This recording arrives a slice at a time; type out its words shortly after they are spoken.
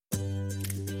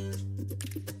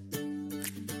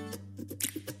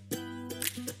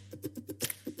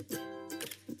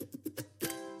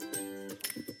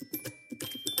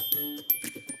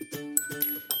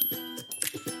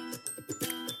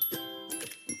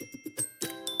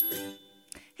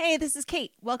Hey, this is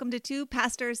Kate. Welcome to Two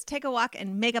Pastors Take a Walk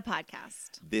and Make a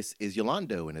Podcast. This is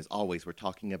Yolando, and as always, we're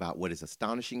talking about what is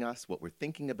astonishing us, what we're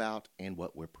thinking about, and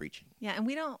what we're preaching. Yeah,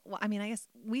 and I guess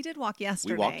we did walk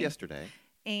yesterday. We walked yesterday.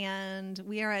 And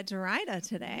we are at Derita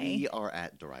today. We are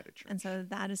at Derita Church. And so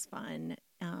that is fun.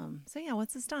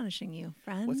 What's astonishing you,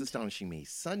 friend? What's astonishing me?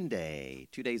 Sunday,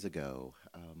 2 days ago.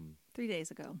 3 days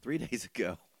ago. 3 days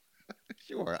ago.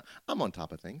 Sure, I'm on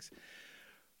top of things.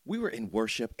 We were in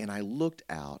worship, and I looked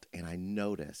out, and I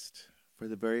noticed for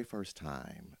the very first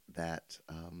time that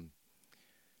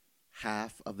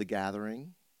half of the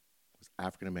gathering was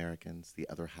African Americans, the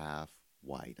other half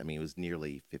white. I mean, it was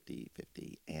nearly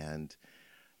 50-50, and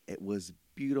it was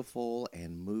beautiful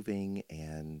and moving.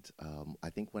 And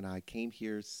I think when I came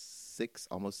here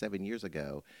almost 7 years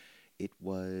ago, it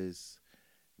was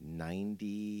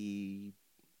 95%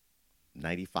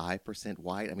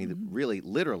 white. I mean, really,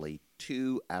 literally,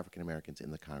 2 African Americans in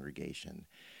the congregation.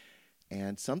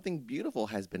 And something beautiful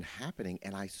has been happening,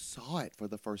 and I saw it for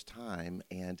the first time,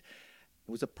 and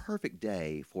it was a perfect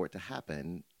day for it to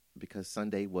happen because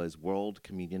Sunday was World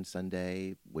Communion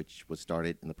Sunday, which was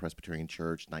started in the Presbyterian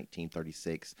Church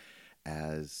 1936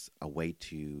 as a way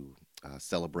to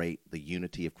celebrate the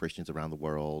unity of Christians around the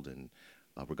world, and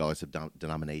regardless of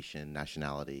denomination,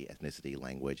 nationality, ethnicity,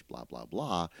 language, blah, blah,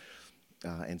 blah.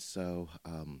 And so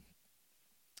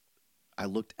I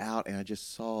looked out and I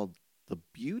just saw the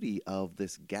beauty of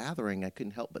this gathering. I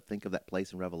couldn't help but think of that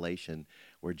place in Revelation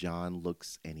where John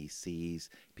looks and he sees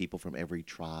people from every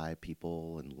tribe,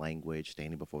 people and language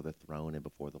standing before the throne and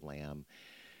before the Lamb.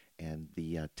 And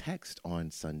the text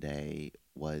on Sunday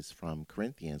was from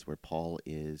Corinthians, where Paul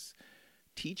is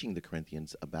teaching the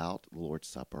Corinthians about the Lord's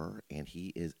Supper, and he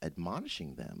is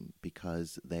admonishing them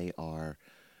because they are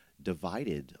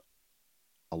divided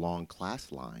along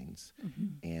class lines,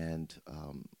 and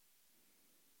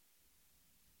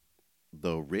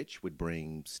the rich would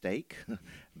bring steak,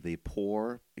 the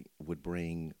poor would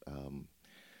bring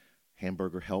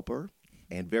hamburger helper,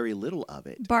 and very little of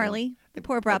it. Barley. The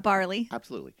poor brought barley.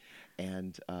 Absolutely.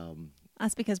 And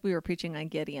that's because we were preaching on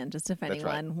Gideon, just if That's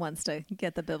anyone right. wants to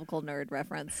get the biblical nerd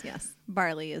reference. Yes,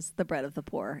 barley is the bread of the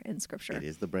poor in Scripture. It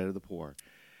is the bread of the poor.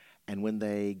 And when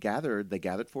they gathered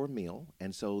for a meal.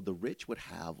 And so the rich would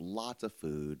have lots of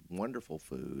food, wonderful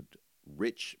food,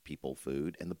 rich people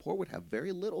food, and the poor would have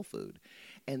very little food.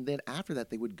 And then after that,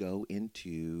 they would go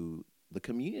into the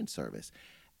communion service.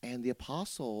 And the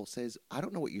apostle says, I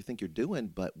don't know what you think you're doing,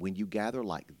 but when you gather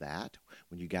like that,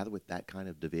 when you gather with that kind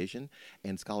of division,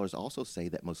 and scholars also say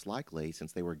that most likely,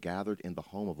 since they were gathered in the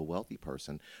home of a wealthy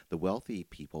person, the wealthy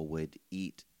people would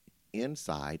eat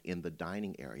inside in the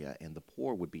dining area, and the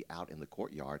poor would be out in the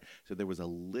courtyard. So there was a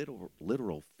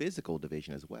literal physical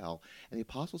division as well. And the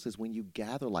apostle says, when you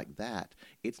gather like that,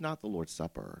 it's not the Lord's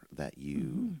Supper that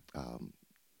you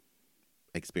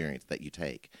experience, that you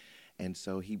take. And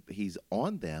so he's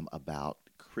on them about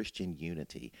Christian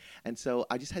unity. And so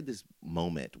I just had this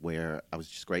moment where I was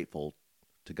just grateful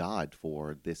to God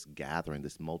for this gathering,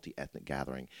 this multi-ethnic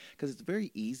gathering, because it's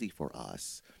very easy for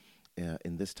us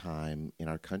in this time in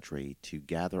our country to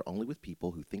gather only with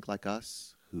people who think like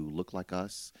us, who look like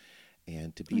us,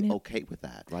 and to be okay with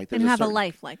that, right? And have a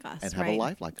life like us, and right? have a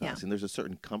life like Yeah. us. And there's a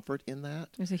certain comfort in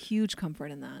that. There's a huge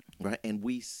comfort in that. Right? And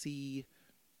we see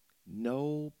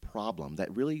no problem.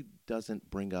 That really doesn't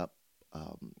bring up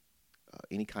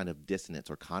any kind of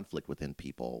dissonance or conflict within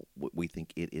people. We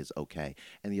think it is okay.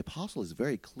 And the apostle is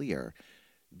very clear.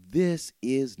 This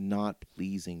is not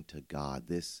pleasing to God.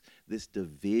 This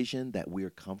division that we're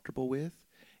comfortable with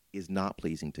is not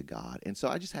pleasing to God. And so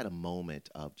I just had a moment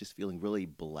of just feeling really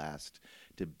blessed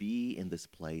to be in this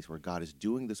place where God is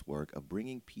doing this work of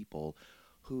bringing people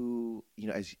who,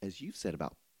 as you've said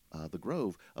about the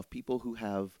Grove, of people who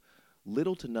have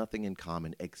little to nothing in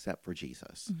common except for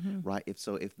Jesus, right?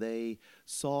 If they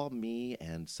saw me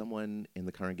and someone in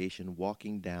the congregation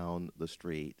walking down the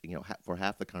street, for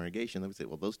half the congregation, they would say,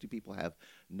 well, those two people have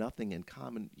nothing in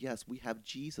common. Yes, we have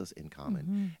Jesus in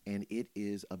common. And it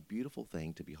is a beautiful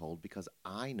thing to behold because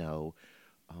I know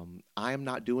I am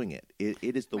not doing it.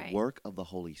 It is the Right. work of the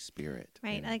Holy Spirit.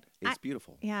 Right. And it's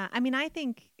beautiful. Yeah.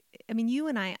 You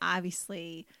and I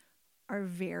obviously are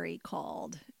very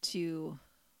called to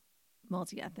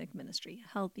multi-ethnic ministry,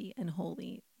 healthy and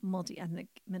holy multi-ethnic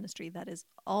ministry that is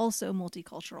also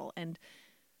multicultural. And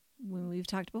when we've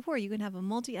talked before, you can have a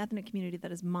multi-ethnic community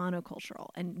that is monocultural.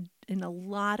 And in a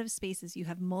lot of spaces, you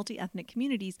have multi-ethnic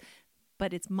communities,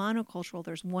 but it's monocultural.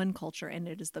 There's one culture, and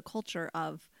it is the culture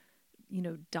of,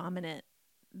 the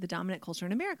dominant culture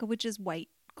in America, which is white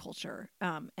culture.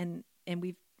 And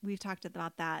we've talked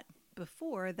about that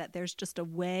before, that there's just a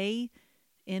way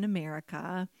in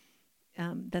America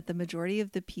that the majority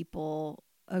of the people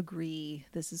agree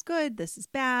this is good, this is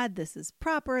bad, this is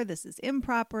proper, this is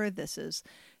improper, this is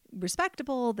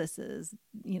respectable, this is,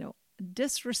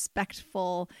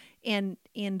 disrespectful, and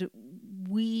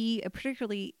we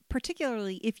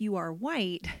particularly if you are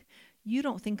white, you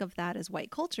don't think of that as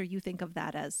white culture, you think of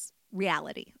that as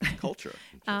reality. Culture.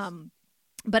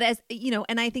 But as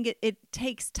and I think it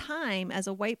takes time as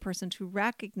a white person to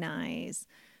recognize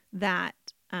that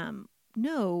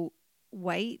no,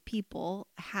 white people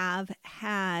have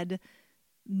had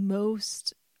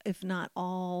most, if not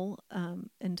all,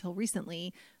 until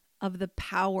recently, of the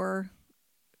power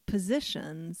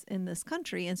positions in this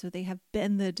country. And so they have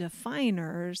been the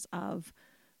definers of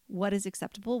what is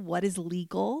acceptable, what is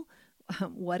legal,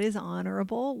 what is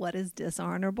honorable, what is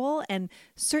dishonorable. And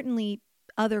certainly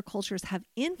other cultures have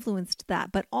influenced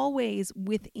that, but always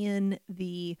within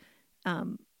the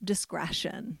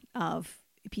discretion of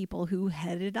people who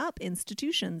headed up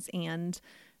institutions and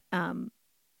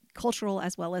cultural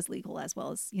as well as legal, as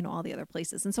well as, all the other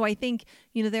places. And so I think,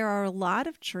 there are a lot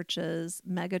of churches,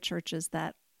 mega churches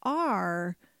that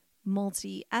are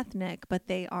multi-ethnic, but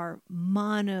they are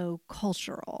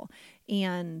monocultural.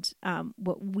 And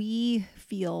what we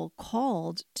feel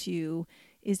called to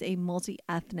is a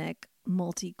multi-ethnic,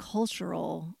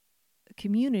 multicultural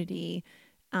community,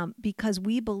 because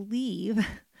we believe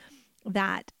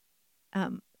that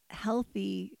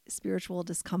healthy spiritual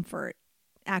discomfort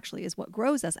actually is what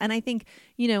grows us. And I think,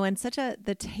 and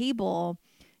the table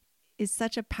is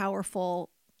such a powerful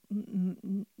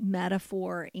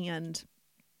metaphor and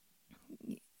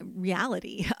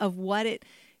reality of what it,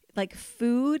 like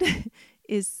food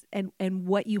is, and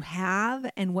what you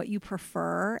have and what you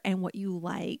prefer and what you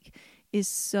like is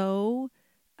so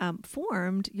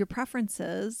formed. Your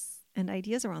preferences and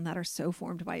ideas around that are so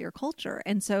formed by your culture.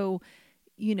 And so,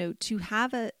 to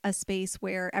have a space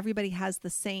where everybody has the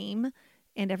same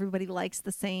and everybody likes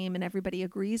the same and everybody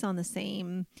agrees on the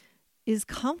same is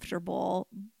comfortable.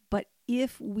 But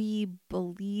if we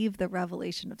believe the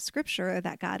revelation of Scripture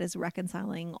that God is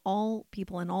reconciling all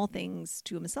people and all things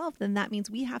to himself, then that means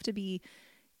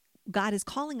God is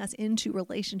calling us into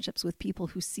relationships with people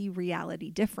who see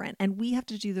reality different. And we have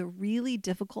to do the really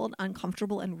difficult,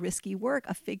 uncomfortable, and risky work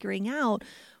of figuring out,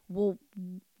 well,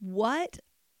 what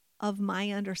of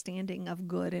my understanding of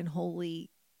good and holy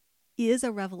is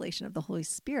a revelation of the Holy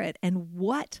Spirit, and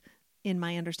what in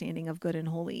my understanding of good and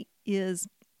holy is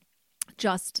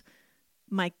just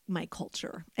my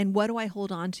culture, and what do I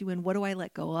hold on to and what do I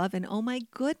let go of? And oh my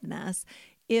goodness,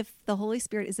 if the Holy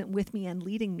Spirit isn't with me and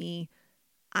leading me,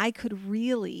 I could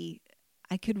really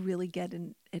get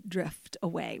and drift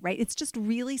away, right? It's just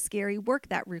really scary work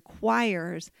that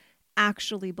requires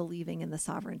actually believing in the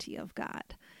sovereignty of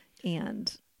God.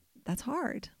 And that's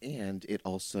hard. And it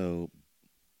also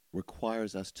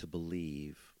requires us to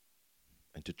believe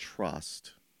and to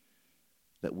trust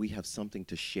that we have something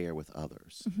to share with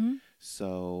others. Mm-hmm.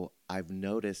 So I've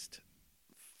noticed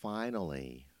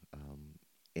finally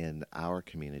in our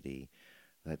community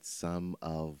that some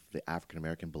of the African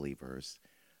American believers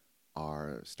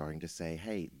are starting to say,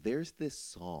 hey, there's this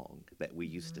song that we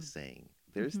used to sing.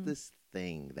 There's this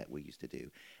thing that we used to do.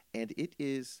 And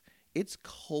it's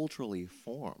culturally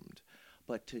formed.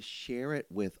 But to share it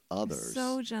with others,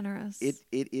 so generous. It's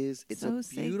so a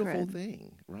beautiful sacred.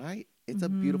 thing, right? It's a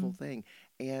beautiful thing.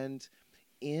 And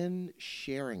in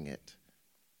sharing it,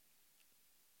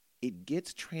 it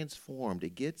gets transformed.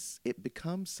 It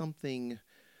becomes something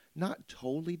not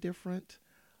totally different.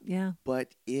 Yeah.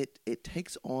 But it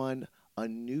takes on a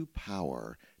new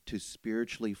power to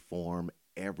spiritually form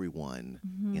everyone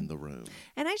in the room.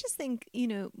 And I just think,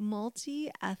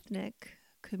 multi-ethnic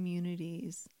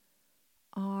communities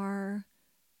are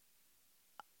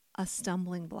a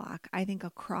stumbling block. I think a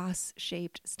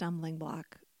cross-shaped stumbling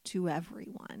block to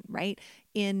everyone, right?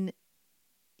 In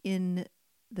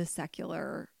the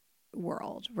secular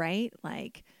world, right?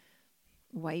 Like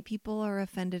white people are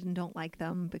offended and don't like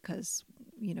them because,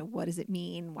 what does it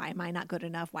mean? Why am I not good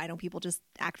enough? Why don't people just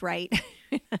act right?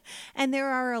 And there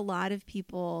are a lot of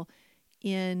people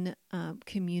in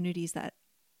communities that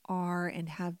are and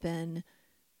have been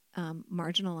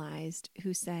marginalized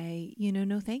who say,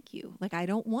 no, thank you. Like, I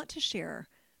don't want to share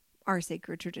our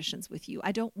sacred traditions with you.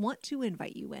 I don't want to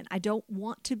invite you in. I don't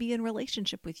want to be in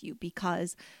relationship with you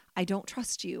because I don't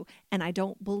trust you and I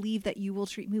don't believe that you will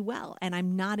treat me well. And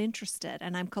I'm not interested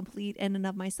and I'm complete in and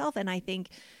of myself. And I think,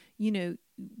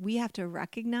 we have to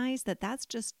recognize that that's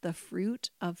just the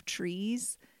fruit of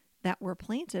trees that were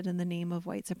planted in the name of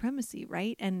white supremacy,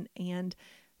 right? And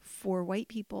for white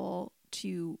people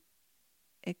to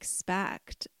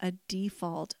expect a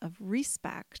default of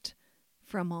respect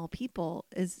from all people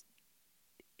is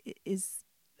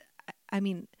I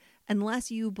mean,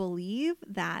 unless you believe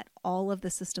that all of the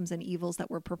systems and evils that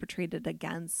were perpetrated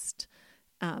against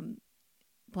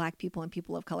Black people and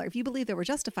people of color, if you believe they were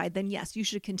justified, then yes, you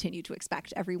should continue to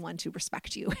expect everyone to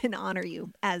respect you and honor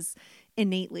you as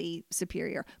innately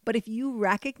superior. But if you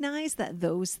recognize that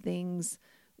those things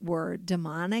were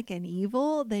demonic and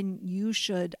evil, then you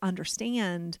should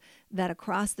understand that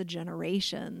across the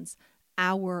generations,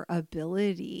 our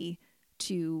ability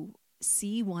to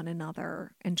see one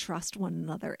another and trust one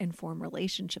another and form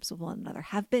relationships with one another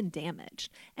have been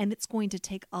damaged. And it's going to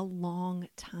take a long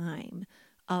time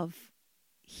of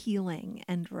healing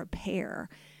and repair.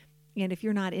 And if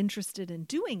you're not interested in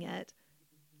doing it,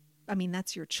 I mean,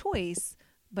 that's your choice,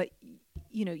 but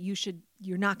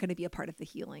you're not going to be a part of the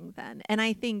healing then. And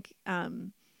I think, I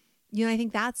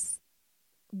think that's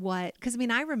because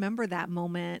I remember that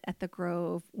moment at the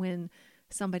Grove when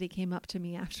somebody came up to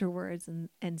me afterwards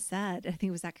and said, I think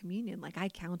it was at communion, like, I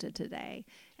counted today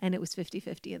and it was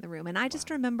 50-50 in the room. And I just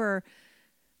remember,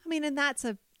 and that's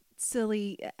a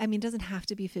silly, it doesn't have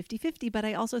to be 50-50, but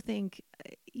I also think,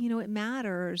 it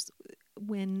matters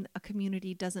when a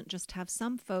community doesn't just have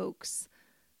some folks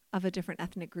of a different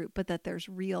ethnic group, but that there's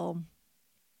real,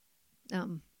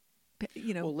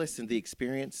 Well, listen,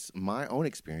 my own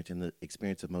experience and the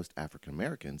experience of most African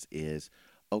Americans is,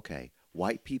 okay,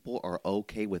 white people are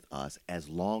okay with us as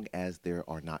long as there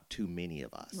are not too many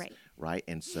of us. Right.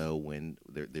 And so when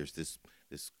there's this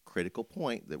critical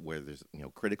point where there's,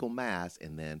 critical mass,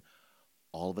 and then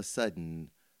all of a sudden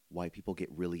white people get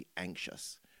really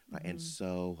anxious. Right. Mm-hmm. And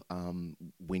so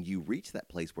when you reach that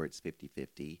place where it's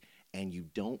 50-50 and you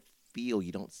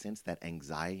don't sense that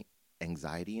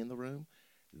anxiety in the room,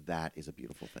 that is a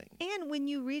beautiful thing. And when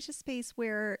you reach a space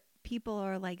where people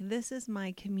are like, this is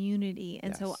my community,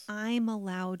 and so I'm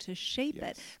allowed to shape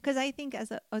it. Because I think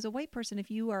as a white person, if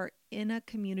you are in a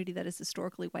community that is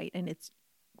historically white and it's,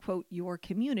 quote, your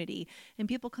community, and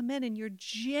people come in and you're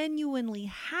genuinely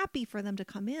happy for them to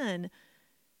come in,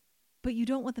 but you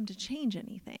don't want them to change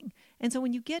anything. And so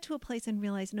when you get to a place and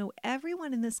realize, no,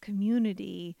 everyone in this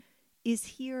community is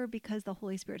here because the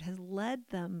Holy Spirit has led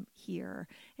them here.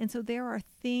 And so there are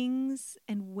things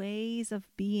and ways of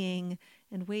being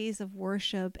and ways of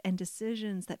worship and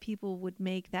decisions that people would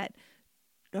make that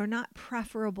are not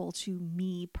preferable to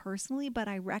me personally, but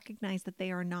I recognize that they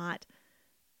are not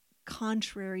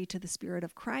contrary to the Spirit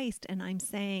of Christ. And I'm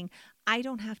saying I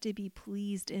don't have to be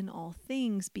pleased in all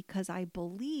things because I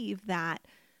believe that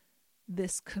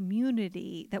this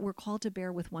community that we're called to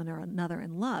bear with one another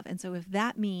in love. And so if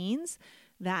that means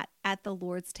that at the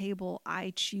Lord's table,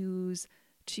 I choose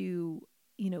to,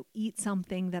 eat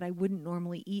something that I wouldn't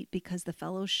normally eat because the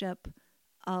fellowship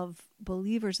of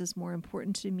believers is more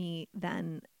important to me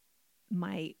than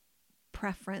my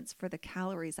preference for the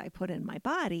calories I put in my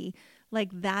body, like,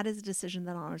 that is a decision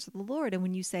that honors the Lord. And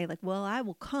when you say, like, well, I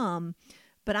will come,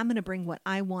 but I'm going to bring what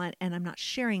I want and I'm not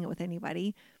sharing it with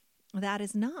anybody, that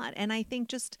is not. And I think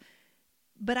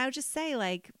but I would just say,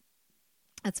 like,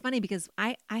 it's funny because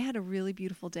I had a really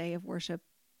beautiful day of worship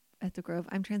at the Grove.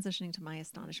 I'm transitioning to my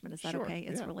astonishment. Is that okay?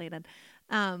 It's related.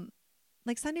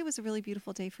 Like, Sunday was a really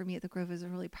beautiful day for me at the Grove. It was a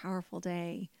really powerful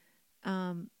day.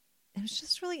 It was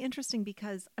just really interesting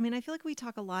because, I feel like we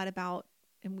talk a lot about,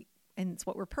 and it's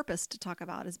what we're purposed to talk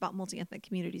about, is about multi-ethnic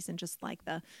communities and just like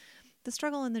the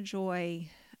struggle and the joy.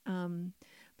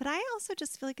 But I also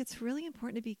just feel like it's really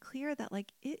important to be clear that,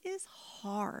 like, it is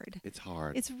hard. It's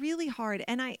hard. It's really hard.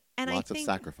 And I think lots of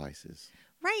sacrifices.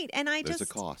 Right. And there's a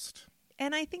cost.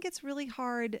 And I think it's really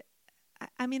hard.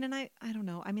 I don't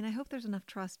know. I hope there's enough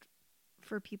trust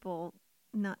for people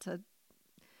not to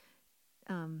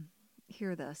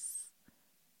hear this.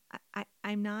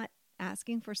 I'm not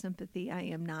asking for sympathy. I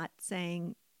am not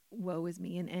saying woe is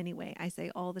me in any way. I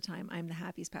say all the time, I'm the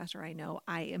happiest pastor I know.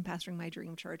 I am pastoring my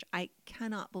dream church. I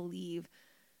cannot believe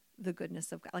the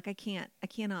goodness of God. Like, I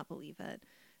cannot believe it.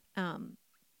 And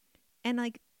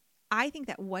like, I think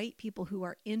that white people who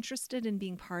are interested in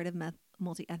being part of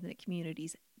multi-ethnic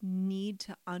communities need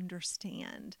to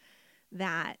understand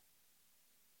that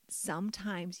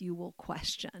sometimes you will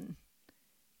question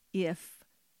if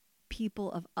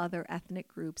people of other ethnic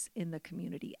groups in the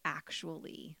community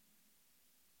actually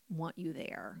want you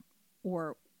there,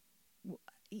 or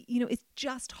it's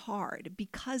just hard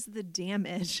because the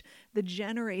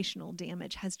generational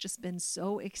damage has just been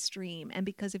so extreme. And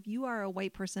because if you are a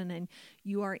white person and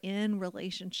you are in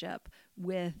relationship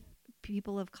with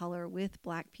people of color, with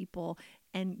Black people,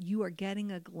 and you are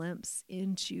getting a glimpse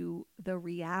into the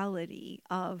reality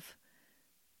of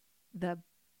the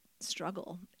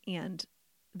struggle and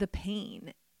the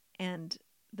pain and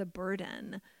the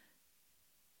burden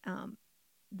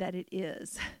that it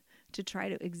is to try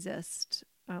to exist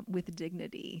with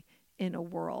dignity in a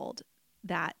world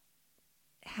that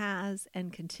has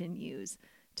and continues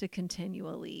to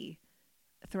continually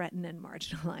threaten and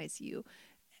marginalize you.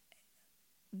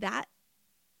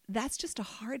 That's just a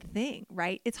hard thing,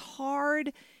 right? It's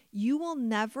hard. You will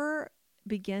never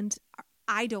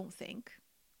I don't think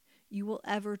you will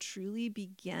ever truly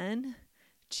begin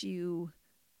to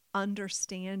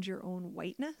understand your own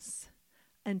whiteness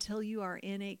until you are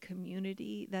in a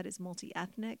community that is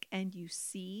multi-ethnic and you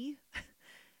see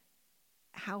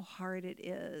how hard it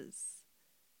is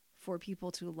for people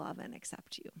to love and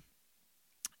accept you.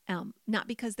 Not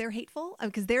because they're hateful,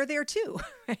 because they're there too,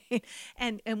 right?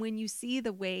 And when you see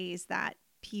the ways that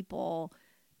people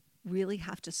really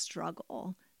have to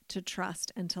struggle to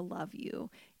trust and to love you,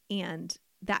 and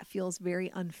that feels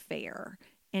very unfair,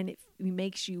 and it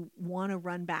makes you want to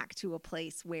run back to a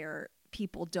place where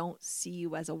people don't see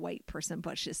you as a white person,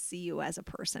 but just see you as a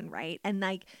person, right? And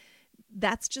like,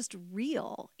 that's just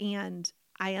real. And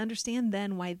I understand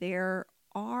then why there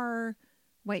are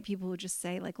white people who just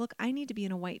say like, look, I need to be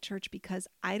in a white church because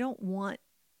I don't want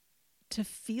to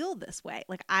feel this way.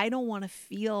 Like, I don't want to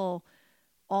feel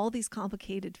all these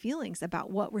complicated feelings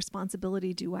about what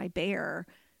responsibility do I bear,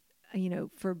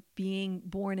 for being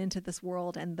born into this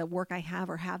world and the work I have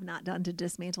or have not done to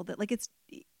dismantle that. Like, it's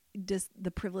just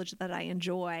the privilege that I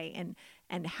enjoy,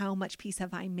 and how much peace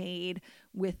have I made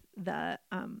with the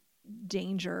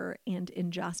danger and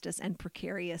injustice and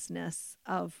precariousness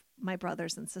of my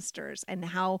brothers and sisters, and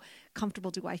how comfortable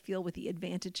do I feel with the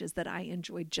advantages that I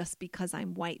enjoy just because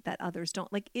I'm white that others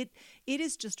don't. Like, it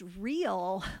is just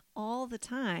real all the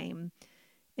time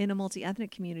in a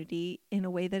multi-ethnic community in a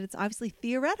way that it's obviously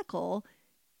theoretical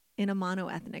in a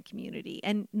mono-ethnic community.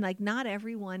 And like, not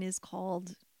everyone is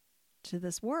called to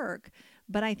this work,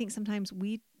 but I think sometimes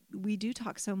we do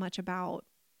talk so much about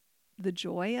the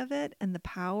joy of it and the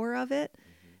power of it,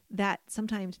 that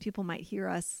sometimes people might hear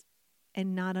us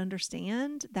and not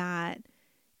understand that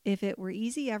if it were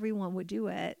easy, everyone would do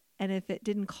it. And if it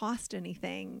didn't cost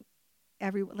anything,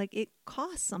 it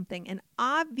costs something. And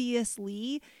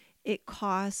obviously it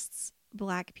costs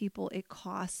Black people, it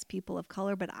costs people of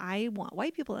color, but I want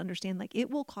white people to understand, like, it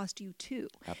will cost you too.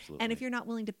 Absolutely. And if you're not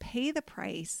willing to pay the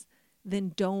price,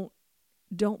 then don't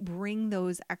bring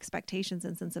those expectations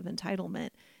and sense of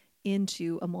entitlement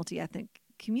into a multi-ethnic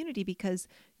community, because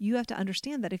you have to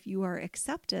understand that if you are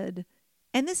accepted,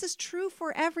 and this is true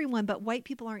for everyone, but white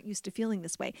people aren't used to feeling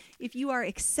this way. If you are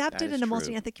accepted in a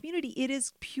multi-ethnic community, it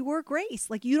is pure grace.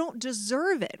 Like, you don't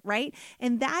deserve it, right?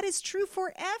 And that is true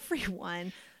for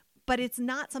everyone, but it's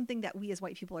not something that we as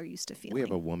white people are used to feeling. We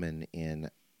have a woman in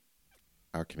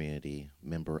our community,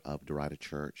 member of Dorada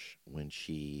Church, when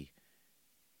she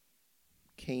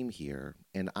came here,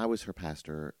 and I was her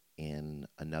pastor in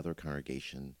another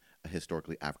congregation, a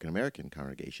historically African-American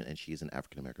congregation, and she's an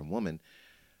African-American woman.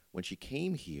 When she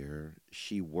came here,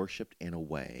 she worshiped in a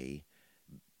way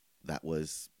that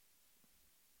was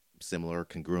similar,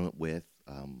 congruent with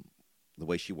the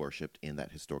way she worshiped in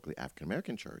that historically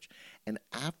African-American church. And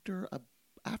after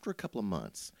a couple of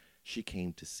months, she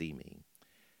came to see me,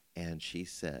 and she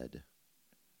said,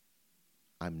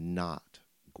 I'm not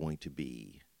going to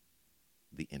be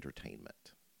the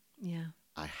entertainment. Yeah.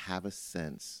 I have a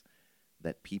sense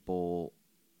that people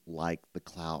like the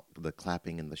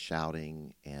clapping and the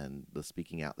shouting and the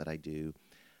speaking out that I do.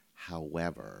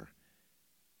 However,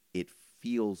 it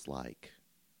feels like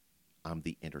I'm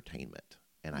the entertainment,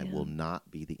 and I will not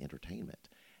be the entertainment.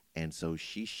 And so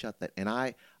she shut that, and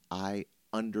I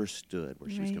understood where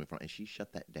she was coming from, and she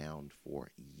shut that down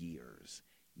for years.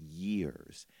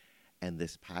 And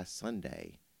this past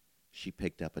Sunday, she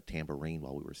picked up a tambourine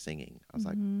while we were singing. I was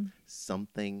like,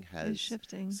 something has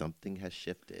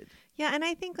shifted. Yeah, and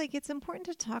I think like it's important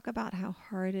to talk about how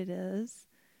hard it is,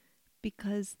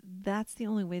 because that's the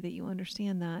only way that you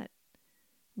understand that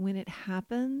when it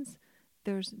happens,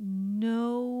 there's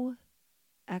no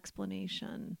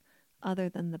explanation other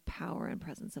than the power and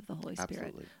presence of the Holy Spirit,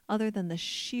 Absolutely. other than the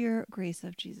sheer grace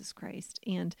of Jesus Christ,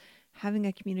 and having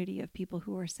a community of people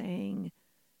who are saying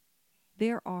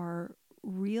there are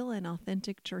real and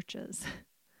authentic churches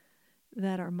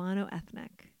that are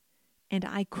mono-ethnic, and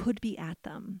I could be at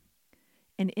them.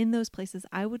 And in those places,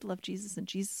 I would love Jesus, and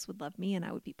Jesus would love me, and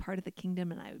I would be part of the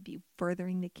kingdom, and I would be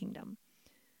furthering the kingdom.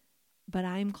 But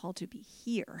I'm called to be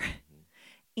here.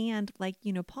 And like,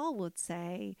 Paul would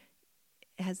say,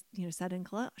 has, said in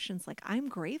Colossians, like, I'm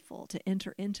grateful to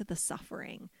enter into the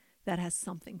suffering that has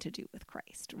something to do with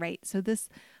Christ, right? So this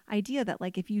idea that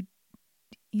like, if you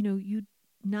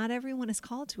not everyone is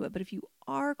called to it, but if you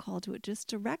are called to it, just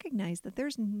to recognize that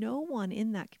there's no one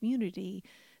in that community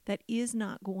that is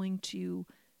not going to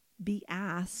be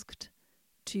asked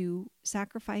to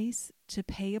sacrifice, to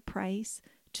pay a price,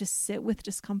 to sit with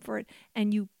discomfort,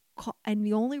 and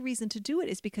the only reason to do it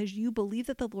is because you believe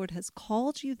that the Lord has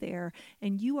called you there,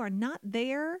 and you are not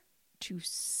there to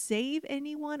save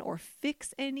anyone or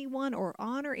fix anyone or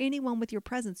honor anyone with your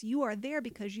presence. You are there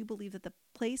because you believe that the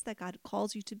place that God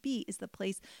calls you to be is the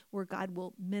place where God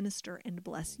will minister and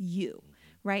bless you,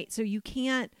 right? So you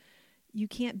can't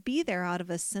be there out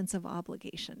of a sense of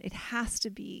obligation. It has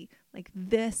to be like,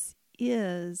 this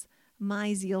is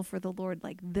my zeal for the Lord.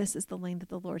 Like, this is the lane that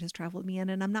the Lord has traveled me in,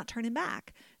 and I'm not turning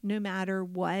back no matter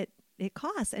what it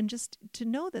costs. And just to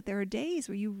know that there are days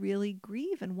where you really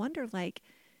grieve and wonder, like,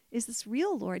 is this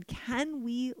real, Lord? Can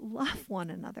we love one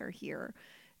another here?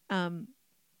 And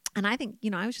I think,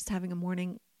 I was just having a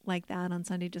morning like that on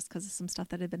Sunday just because of some stuff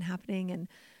that had been happening.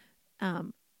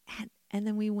 And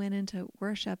then we went into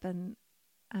worship, and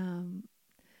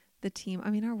the team,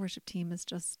 our worship team is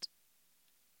just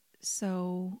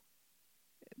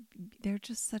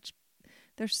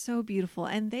they're so beautiful,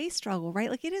 and they struggle, right?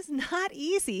 Like, it is not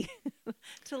easy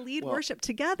to lead worship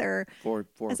together for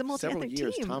as a several multi-ethnic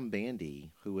years. team. Tom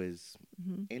Bandy, who is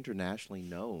internationally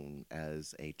known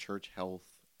as a church health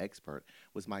expert,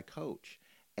 was my coach,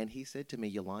 and he said to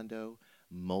me, Yolando,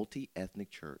 multi-ethnic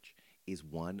church is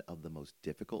one of the most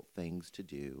difficult things to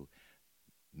do.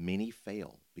 Many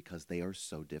fail because they are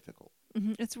so difficult.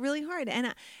 It's really hard,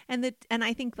 and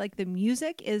I think, like, the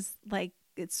music is like,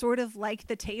 it's sort of like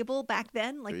the table back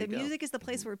then. Like, the music is the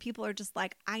place where people are just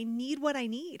like, I need what I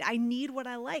need. I need what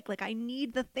I like. Like, I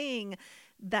need the thing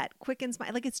that quickens my,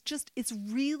 like, it's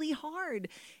really hard.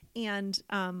 And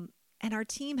our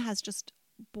team has just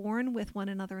borne with one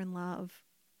another in love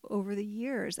over the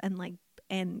years,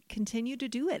 and continue to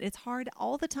do it. It's hard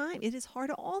all the time. It is hard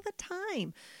all the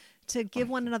time to give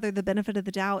one another the benefit of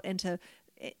the doubt, and to,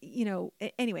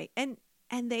 anyway. And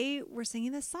they were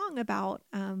singing this song about,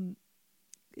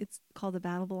 it's called "The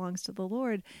Battle Belongs to the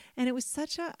Lord." And it was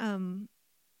such a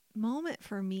moment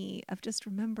for me of just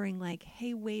remembering, like,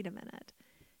 hey, wait a minute.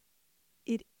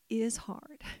 It is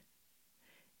hard,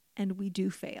 and we do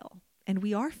fail, and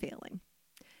we are failing.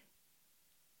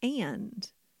 And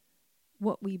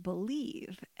what we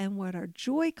believe and what our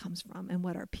joy comes from and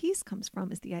what our peace comes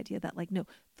from is the idea that, like, no,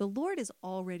 the Lord is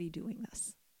already doing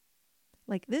this.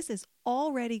 Like, this is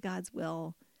already God's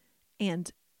will,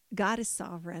 and God is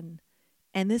sovereign.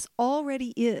 And this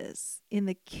already is in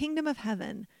the kingdom of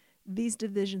heaven. These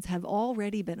divisions have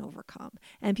already been overcome,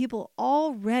 and people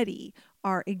already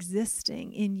are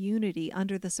existing in unity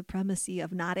under the supremacy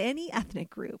of not any ethnic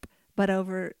group, but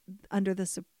under the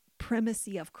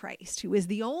supremacy of Christ, who is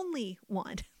the only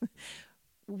one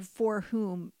for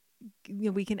whom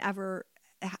we can ever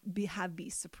be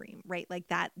supreme, right? Like,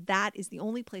 that is the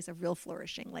only place of real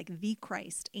flourishing, like the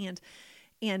Christ.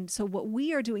 And so what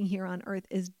we are doing here on earth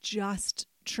is just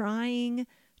trying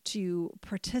to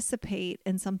participate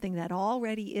in something that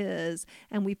already is,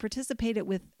 and we participate it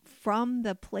from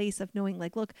the place of knowing,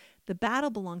 like, look, the battle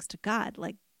belongs to God.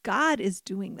 Like, God is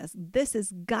doing this. This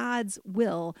is God's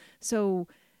will. So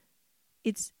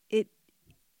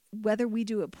whether we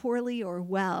do it poorly or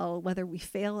well, whether we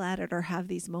fail at it or have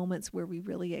these moments where we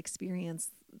really experience,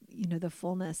 the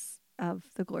fullness of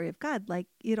the glory of God, like,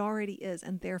 it already is.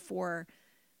 And therefore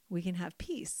we can have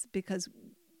peace because,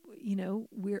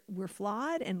 we're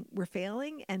flawed, and we're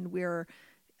failing, and we're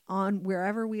on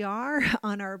wherever we are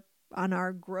on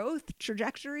our growth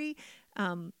trajectory.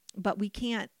 But we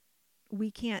can't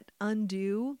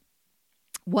undo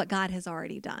what God has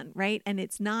already done. Right. And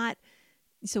it's not,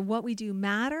 so what we do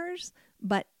matters,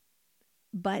 but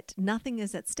nothing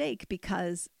is at stake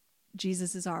because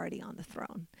Jesus is already on the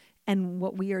throne. And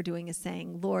what we are doing is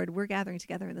saying, Lord, we're gathering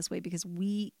together in this way because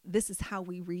this is how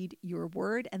we read your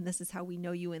word, and this is how we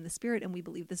know you in the Spirit, and we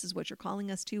believe this is what you're calling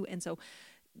us to. And so,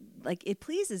 like, it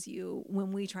pleases you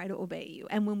when we try to obey you,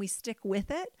 and when we stick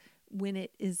with it, when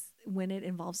it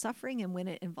involves suffering, and when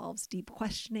it involves deep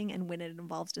questioning, and when it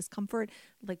involves discomfort.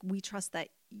 Like, we trust that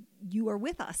you are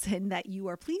with us, and that you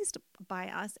are pleased by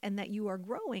us, and that you are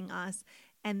growing us,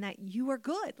 and that you are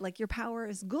good. Like, your power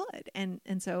is good. And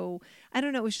so, I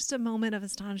don't know, it was just a moment of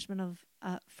astonishment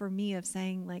for me of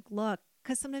saying, like, look,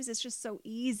 because sometimes it's just so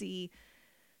easy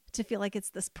to feel like it's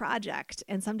this project.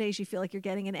 And some days you feel like you're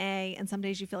getting an A, and some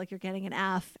days you feel like you're getting an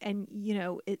F. And,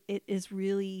 it is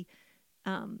really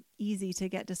easy to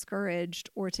get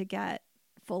discouraged or to get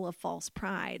full of false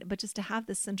pride. But just to have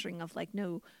this centering of, like,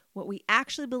 no, what we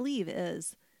actually believe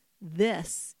is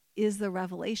this is the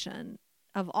revelation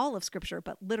of all of Scripture,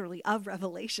 but literally of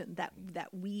Revelation, that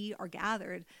we are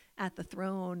gathered at the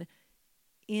throne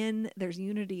there's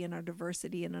unity in our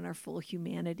diversity and in our full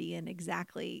humanity, and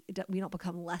exactly, we don't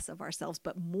become less of ourselves,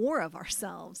 but more of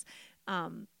ourselves.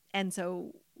 And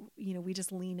so, we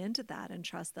just lean into that and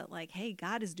trust that, like, hey,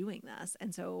 God is doing this.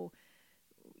 And so,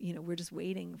 we're just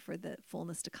waiting for the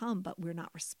fullness to come, but we're not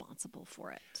responsible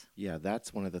for it. Yeah,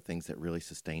 that's one of the things that really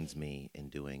sustains me in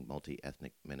doing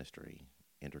multi-ethnic ministry,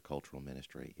 intercultural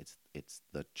ministry. It's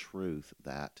the truth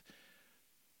that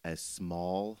as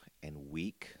small and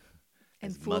weak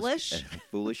and foolish,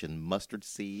 foolish and mustard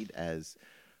seed as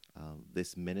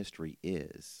this ministry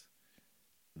is,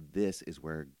 this is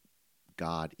where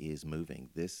God is moving.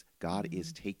 God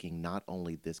is taking not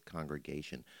only this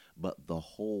congregation, but the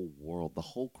whole world, the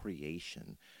whole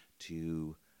creation,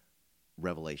 to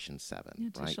Revelation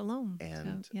 7, to right? Shalom.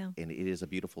 And so, yeah. and it is a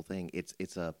beautiful thing. It's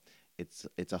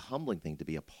a humbling thing to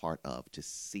be a part of, to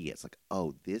see it. It's like,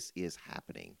 oh, this is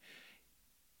happening.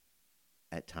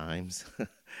 At times,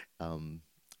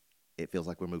 it feels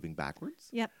like we're moving backwards.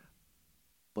 Yep.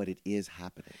 But it is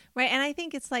happening. Right. And I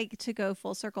think it's like, to go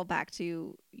full circle back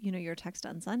to, your text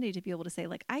on Sunday, to be able to say,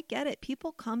 like, I get it.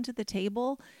 People come to the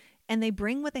table and they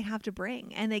bring what they have to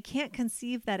bring, and they can't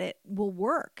conceive that it will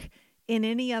work in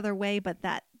any other way, but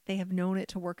that they have known it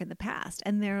to work in the past.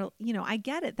 And they're, I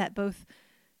get it that both,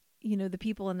 the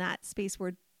people in that space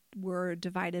were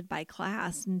divided by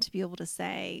class, and to be able to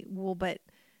say, well, but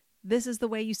this is the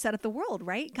way you set up the world,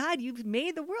 right? God, you've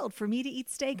made the world for me to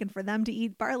eat steak and for them to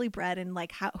eat barley bread. And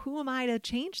like, who am I to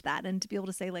change that? And to be able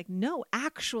to say, like, no,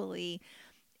 actually,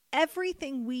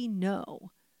 everything we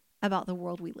know about the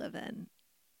world we live in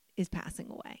is passing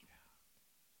away.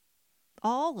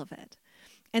 All of it.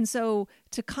 And so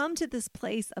to come to this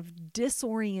place of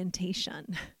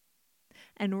disorientation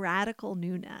and radical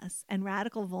newness and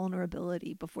radical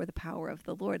vulnerability before the power of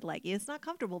the Lord, like, it's not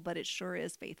comfortable, but it sure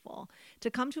is faithful. To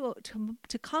come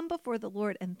to come before the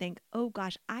Lord and think, oh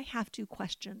gosh, I have to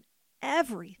question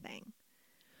everything.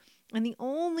 And the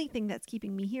only thing that's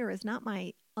keeping me here is not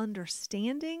my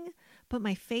understanding, but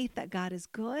my faith that God is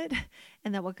good,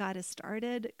 and that what God has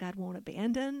started, God won't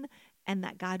abandon, and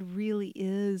that God really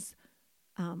is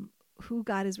who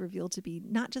God is revealed to be,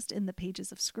 not just in the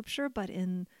pages of Scripture, but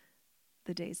in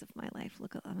the days of my life.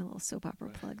 Look, I'm a little soap opera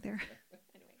plug there.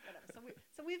 Anyway, whatever.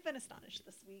 So we've been astonished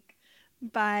this week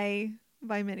by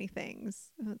many things.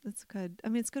 That's good. I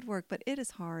mean, it's good work, but it is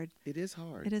hard. It is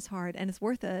hard. It is hard, and it's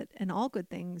worth it. And all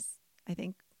good things, I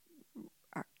think,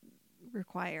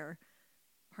 require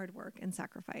hard work and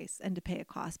sacrifice, and to pay a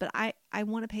cost. But I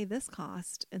want to pay this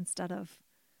cost instead of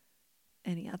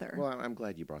any other. Well, I'm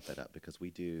glad you brought that up, because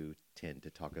we do tend to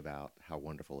talk about how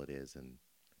wonderful it is, and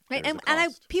right. And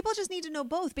people just need to know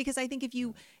both, because I think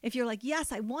if you're like,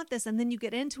 yes, I want this, and then you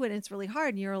get into it and it's really hard,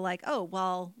 and you're like, oh,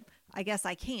 well, I guess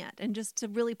I can't. And just to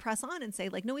really press on and say,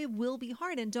 like, no, it will be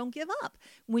hard, and don't give up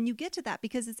when you get to that,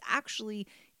 because it's actually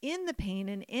in the pain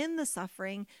and in the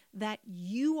suffering that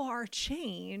you are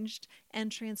changed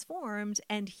and transformed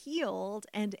and healed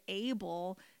and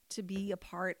able to be a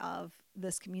part of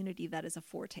this community that is a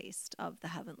foretaste of the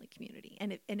heavenly community.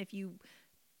 And if you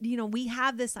we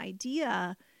have this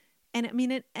idea, and I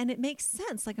mean, it makes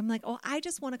sense. Like, I'm like, oh, I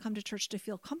just want to come to church to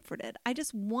feel comforted. I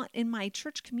just want, in my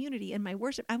church community, in my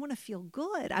worship, I want to feel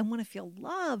good. I want to feel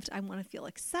loved. I want to feel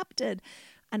accepted,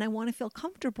 and I want to feel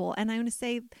comfortable. And I want to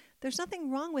say there's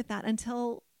nothing wrong with that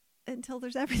until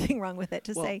there's everything wrong with it,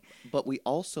 But we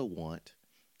also want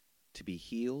to be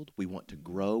healed. We want to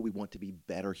grow. We want to be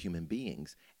better human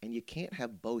beings. And you can't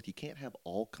have both. You can't have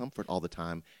all comfort all the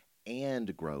time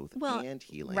and growth and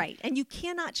healing. Right. And you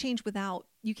cannot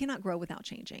grow without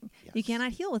changing. Yes. You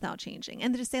cannot heal without changing.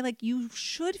 And to say, like, you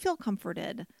should feel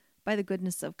comforted by the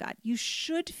goodness of God. You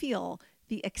should feel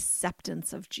the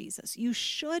acceptance of Jesus. You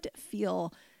should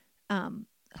feel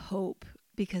hope,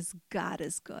 because God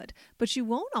is good. But you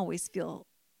won't always feel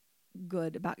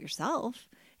good about yourself,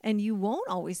 and you won't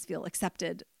always feel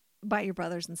accepted by your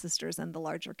brothers and sisters and the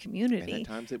larger community. And at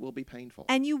times it will be painful.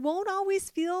 And you won't always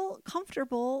feel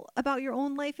comfortable about your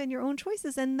own life and your own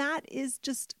choices. And that is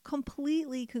just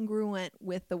completely congruent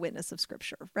with the witness of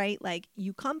Scripture, right? Like,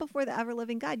 you come before the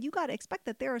ever-living God, you got to expect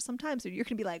that there are some times where you're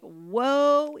going to be like,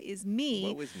 woe is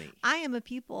me. Woe is me. I'm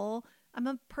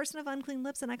a person of unclean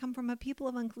lips, and I come from a people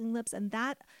of unclean lips. And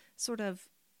that sort of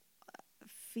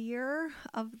fear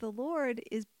of the Lord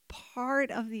is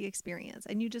part of the experience.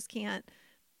 And you just can't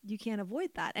avoid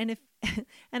that. And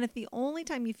if the only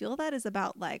time you feel that is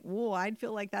about, like, whoa, I'd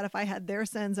feel like that if I had their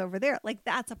sins over there, like,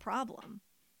 that's a problem.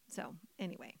 So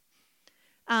anyway,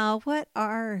 what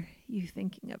are you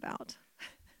thinking about?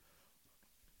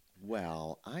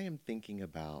 Well, I am thinking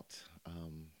about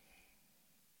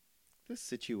this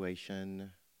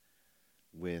situation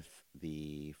with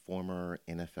the former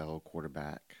NFL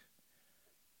quarterback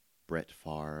Brett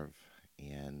Favre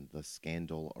and the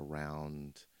scandal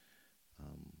around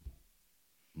um,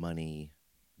 money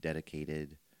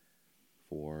dedicated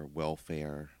for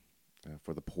welfare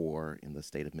for the poor in the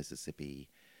state of Mississippi.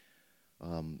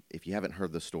 If you haven't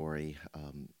heard the story,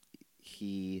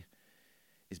 he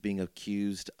is being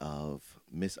accused of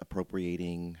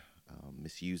misappropriating,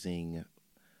 misusing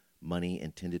money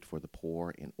intended for the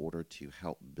poor in order to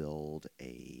help build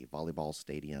a volleyball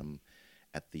stadium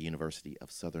at the University of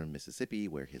Southern Mississippi,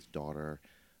 where his daughter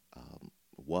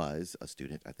was a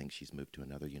student. I think she's moved to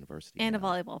another university And now. a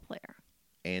volleyball player.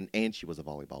 And she was a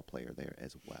volleyball player there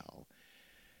as well.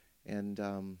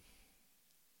 And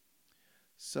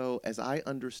so, as I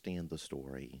understand the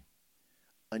story,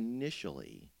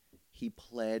 initially he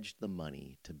pledged the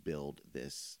money to build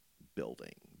this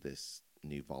building, this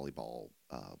new volleyball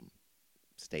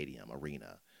stadium,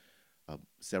 arena,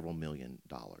 several $1 million.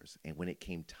 And when it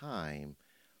came time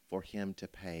for him to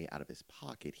pay out of his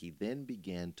pocket, he then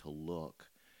began to look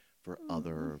for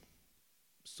other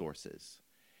sources.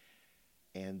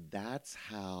 And that's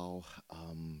how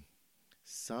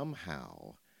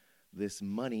somehow this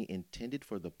money intended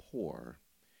for the poor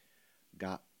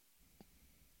got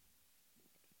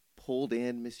pulled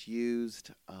in,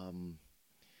 misused.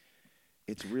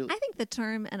 It's really... I think the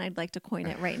term, and I'd like to coin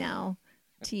it right now,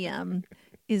 TM,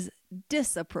 is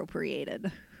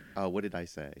disappropriated. What did I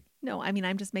say? No, I mean,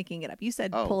 I'm just making it up. You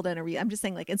said Oh. pulled in I'm just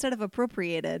saying, like, instead of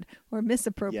appropriated or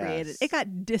misappropriated, Yes. it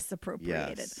got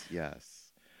disappropriated.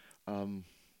 Yes.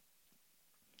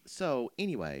 So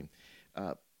anyway,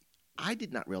 I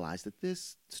did not realize that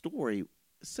this story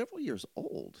is several years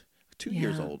old, 2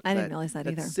 years Yeah, old. I didn't realize that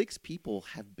either. 6 people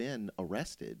have been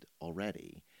arrested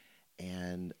already.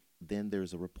 And then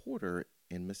there's a reporter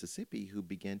in Mississippi who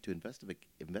began to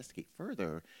investigate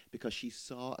further because she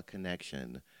saw a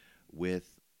connection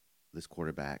with this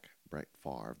quarterback, Brett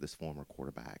Favre, this former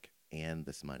quarterback, and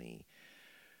this money.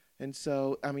 And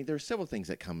so, I mean, there's several things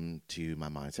that come to my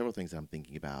mind, several things I'm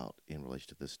thinking about in relation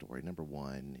to this story. Number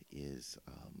one is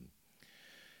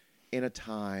in a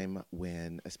time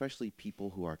when especially people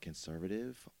who are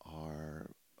conservative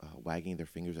are wagging their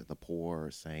fingers at the poor,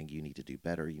 saying you need to do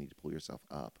better, you need to pull yourself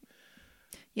up.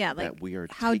 Yeah, like, That we are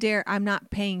how dare, I'm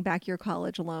not paying back your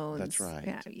college loans. That's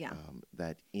right. Yeah.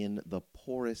 That in the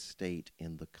poorest state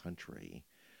in the country,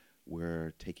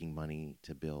 we're taking money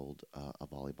to build a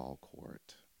volleyball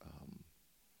court.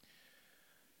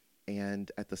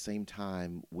 And at the same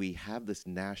time, we have this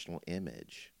national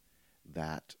image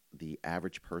that the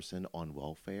average person on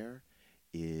welfare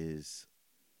is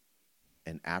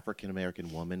an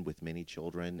African-American woman with many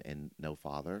children and no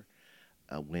father,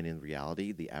 when in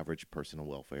reality, the average person on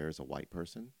welfare is a white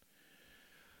person.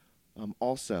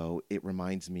 Also, it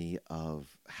reminds me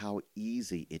of how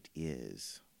easy it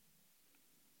is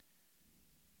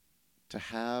to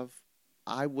have.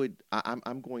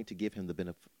 I'm going to give him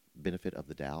the benefit of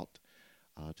the doubt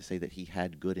to say that he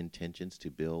had good intentions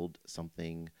to build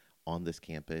something on this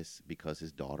campus because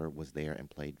his daughter was there and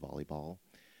played volleyball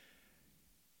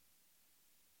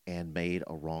and made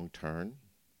a wrong turn.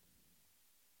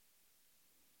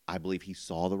 I believe he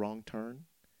saw the wrong turn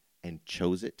and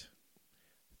chose it,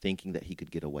 thinking that he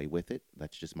could get away with it.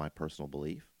 That's just my personal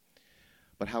belief.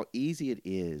 But how easy it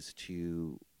is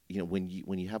to, when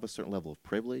you have a certain level of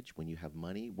privilege, when you have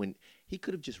money, when he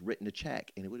could have just written a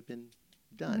check and it would have been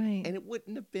done. Right. And it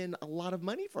wouldn't have been a lot of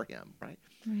money for him, right?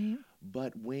 Right.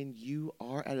 But when you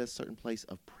are at a certain place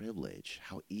of privilege,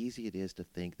 how easy it is to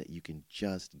think that you can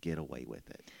just get away with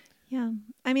it. Yeah.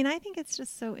 I mean, I think it's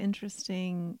just so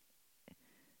interesting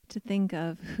to think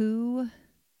of who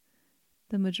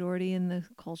the majority in the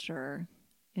culture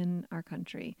in our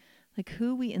country, like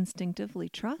who we instinctively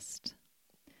trust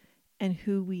and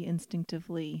who we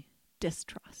instinctively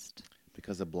distrust.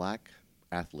 Because a black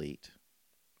athlete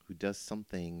who does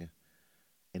something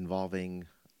involving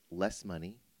less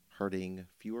money, hurting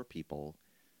fewer people,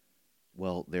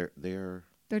 well, they're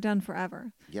done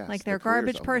forever. Yes, like their they're a career's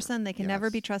garbage over. person. They can never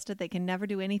Yes. be trusted. They can never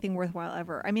do anything worthwhile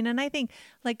ever. I mean, and I think,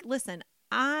 like, listen,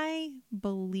 I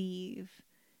believe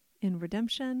in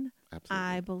redemption. Absolutely.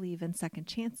 I believe in second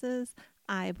chances.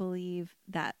 I believe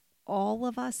that all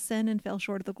of us sin and fell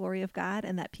short of the glory of God,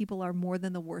 and that people are more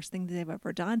than the worst thing they've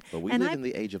ever done. But we and live in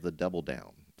the age of the double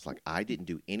down. It's like, I didn't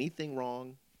do anything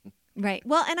wrong. Right.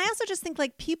 Well, and I also just think,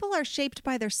 like, people are shaped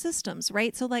by their systems,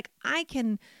 right? So, like, I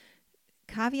can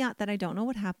caveat that I don't know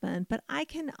what happened, but I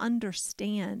can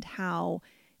understand how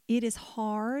it is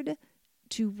hard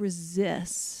to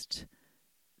resist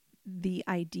the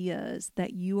ideas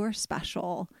that you are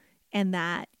special and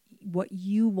that what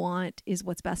you want is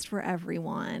what's best for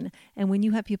everyone. And when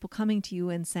you have people coming to you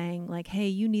and saying like, hey,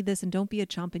 you need this and don't be a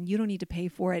chump and you don't need to pay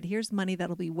for it. Here's money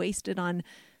that'll be wasted on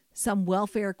some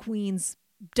welfare queen's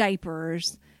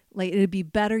diapers. Like it'd be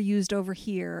better used over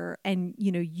here. And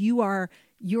you know,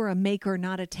 you're a maker,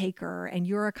 not a taker. And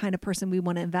you're a kind of person we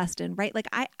want to invest in, right? Like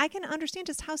I can understand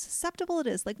just how susceptible it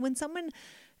is. Like when someone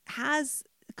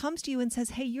comes to you and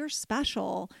says, hey, you're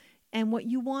special and what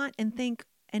you want and think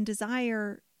and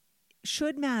desire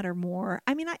should matter more.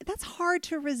 I mean, that's hard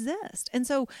to resist. And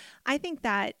so I think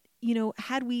that, you know,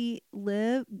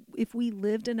 if we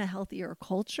lived in a healthier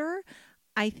culture,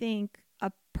 I think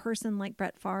a person like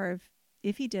Brett Favre,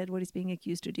 if he did what he's being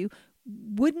accused to do,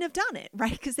 wouldn't have done it,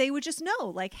 right? Because they would just know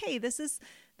like, hey, this is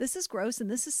gross and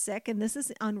this is sick and this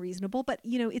is unreasonable. But,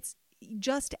 you know, it's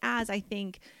just as I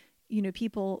think, you know,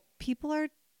 people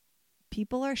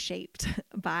are shaped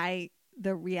by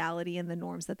the reality and the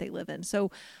norms that they live in. So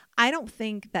I don't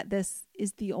think that this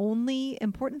is the only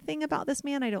important thing about this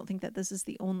man. I don't think that this is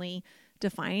the only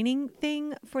defining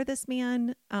thing for this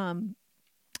man.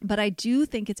 But I do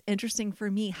think it's interesting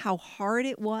for me how hard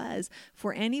it was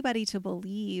for anybody to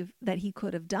believe that he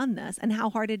could have done this and how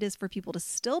hard it is for people to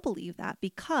still believe that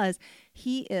because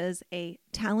he is a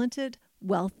talented,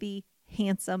 wealthy,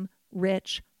 handsome,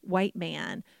 rich, white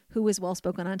man who is well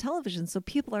spoken on television. So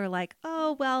people are like,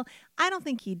 oh, well, I don't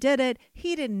think he did it.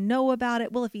 He didn't know about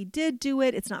it. Well, if he did do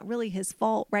it, it's not really his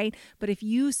fault, right? But if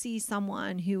you see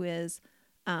someone who is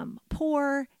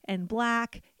poor and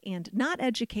black and not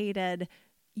educated,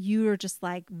 you're just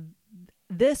like,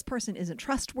 this person isn't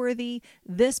trustworthy.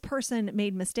 This person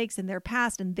made mistakes in their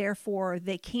past and therefore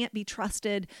they can't be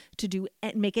trusted to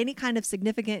make any kind of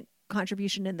significant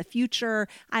contribution in the future.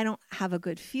 I don't have a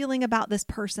good feeling about this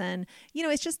person. You know,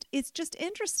 it's just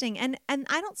interesting. And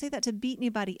I don't say that to beat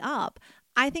anybody up.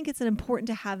 I think it's important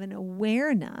to have an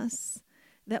awareness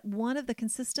that one of the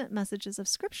consistent messages of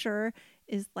Scripture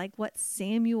is like what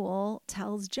Samuel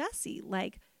tells Jesse,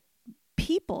 like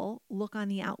people look on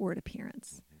the outward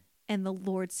appearance and the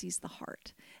Lord sees the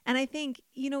heart. And I think,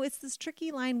 you know, it's this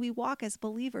tricky line we walk as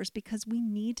believers because we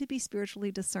need to be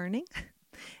spiritually discerning.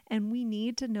 And we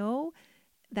need to know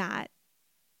that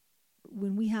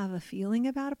when we have a feeling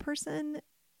about a person,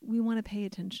 we want to pay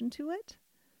attention to it.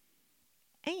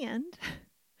 And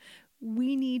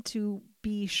we need to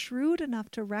be shrewd enough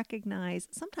to recognize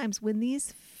sometimes when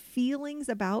these feelings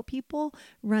about people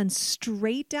run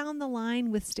straight down the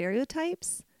line with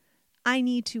stereotypes, I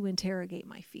need to interrogate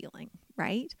my feeling,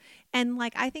 right? And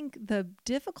like, I think the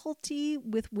difficulty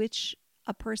with which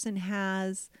a person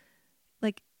has,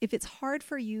 like, if it's hard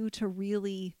for you to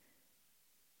really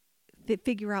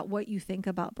figure out what you think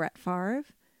about Brett Favre,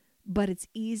 but it's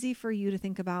easy for you to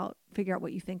figure out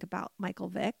what you think about Michael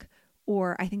Vick,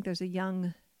 or I think there's a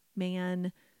young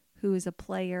man who is a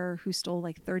player who stole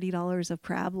like $30 of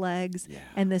crab legs. Yeah.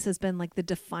 And this has been like the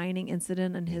defining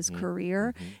incident in his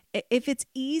career. Mm-hmm. If it's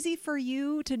easy for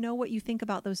you to know what you think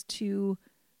about those two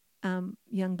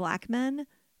young black men,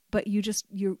 but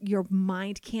your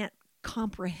mind can't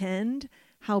comprehend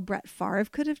how Brett Favre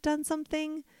could have done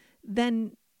something,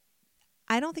 then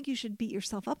I don't think you should beat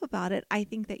yourself up about it. I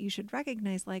think that you should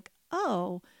recognize like,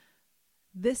 oh,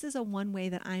 this is one way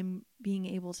that I'm being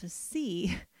able to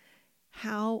see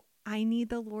how I need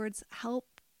the Lord's help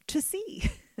to see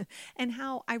and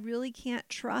how I really can't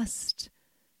trust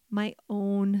my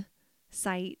own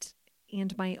sight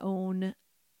and my own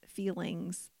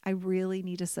feelings. I really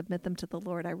need to submit them to the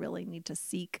Lord. I really need to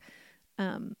seek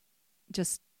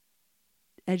just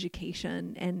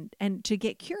education and to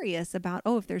get curious about,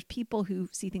 oh, if there's people who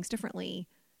see things differently,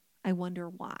 I wonder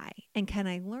why. And can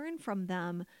I learn from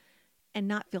them and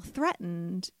not feel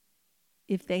threatened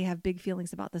if they have big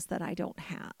feelings about this that I don't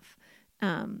have?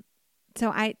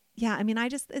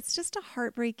 It's just a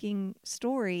heartbreaking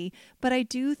story, but I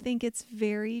do think it's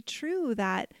very true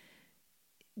that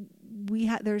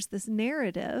there's this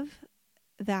narrative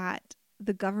that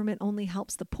the government only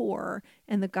helps the poor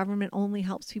and the government only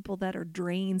helps people that are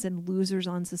drains and losers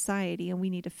on society, and we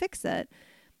need to fix it.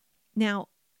 Now,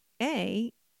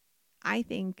 I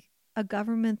think a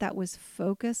government that was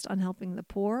focused on helping the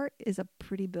poor is a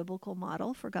pretty biblical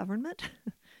model for government.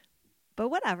 But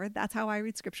whatever, that's how I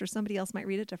read Scripture. Somebody else might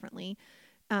read it differently.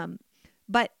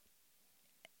 But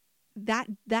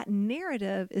that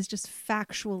narrative is just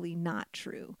factually not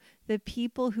true. The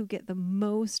people who get the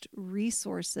most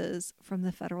resources from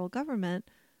the federal government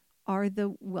are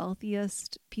the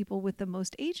wealthiest people with the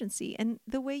most agency. And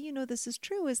the way you know this is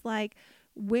true is like,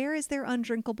 where is there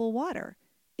undrinkable water?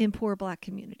 In poor black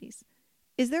communities.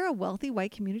 Is there a wealthy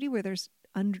white community where there's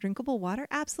undrinkable water?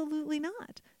 Absolutely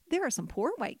not. There are some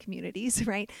poor white communities,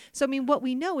 right? So, I mean, what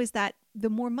we know is that the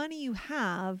more money you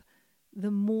have,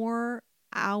 the more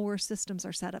our systems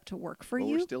are set up to work for But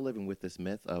you. we're still living with this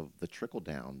myth of the trickle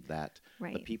down that the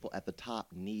Right. people at the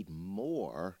top need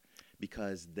more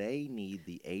because they need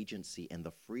the agency and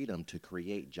the freedom to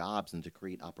create jobs and to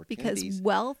create opportunities. Because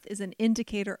wealth is an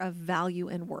indicator of value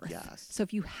and worth. Yes. So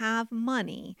if you have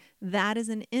money, that is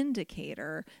an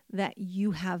indicator that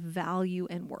you have value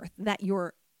and worth, that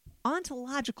your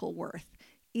ontological worth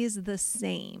is the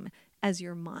same as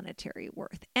your monetary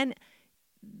worth. And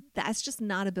that's just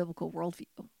not a biblical worldview.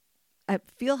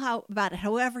 Feel about it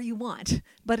however you want,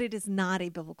 but it is not a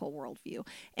biblical worldview.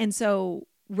 And so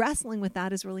wrestling with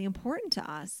that is really important to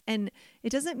us. And it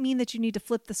doesn't mean that you need to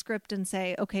flip the script and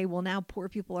say, okay, well, now poor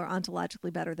people are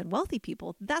ontologically better than wealthy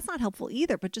people. That's not helpful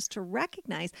either, but just to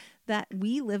recognize that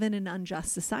we live in an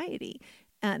unjust society,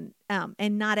 and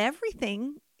not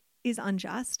everything is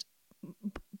unjust,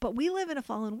 but we live in a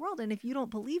fallen world. And if you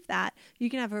don't believe that, you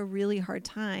can have a really hard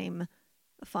time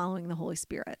following the Holy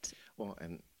Spirit. Well,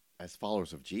 and as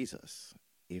followers of Jesus,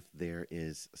 if there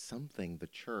is something the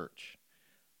church,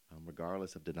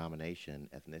 regardless of denomination,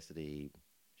 ethnicity,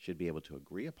 should be able to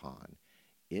agree upon,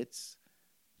 it's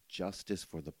justice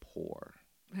for the poor.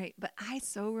 Right. But I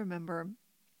so remember,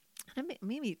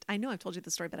 maybe, I know I've told you the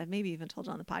story, but I've maybe even told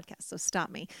it on the podcast, so stop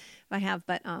me if I have.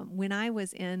 But when I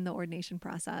was in the ordination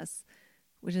process,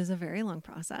 which is a very long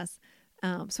process,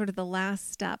 sort of the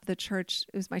last step, it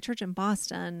was my church in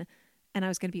Boston, and I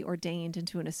was going to be ordained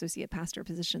into an associate pastor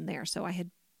position there. So I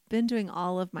had been doing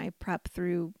all of my prep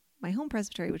through my home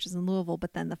presbytery, which is in Louisville,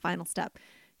 but then the final step,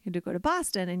 you had to go to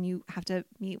Boston and you have to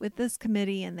meet with this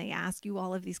committee and they ask you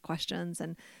all of these questions.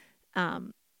 And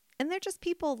they're just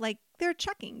people, like, they're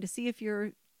checking to see if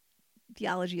your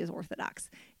theology is orthodox.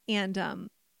 And,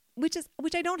 which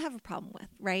I don't have a problem with.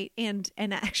 Right. And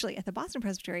actually at the Boston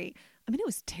Presbytery, I mean, it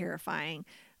was terrifying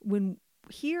when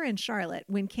here in Charlotte,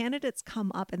 when candidates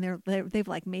come up and they've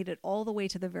like made it all the way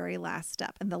to the very last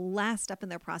step, and the last step in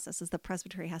their process is the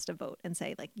presbytery has to vote and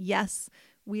say, like, yes,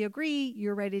 we agree,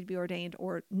 you're ready to be ordained,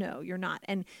 or no, you're not.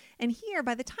 And here,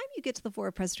 by the time you get to the floor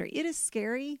of presbytery, it is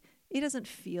scary. It doesn't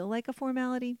feel like a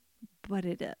formality, but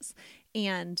it is.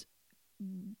 And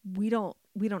we don't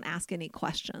ask any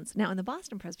questions. Now in the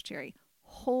Boston Presbytery,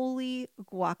 holy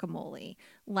guacamole,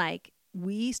 like,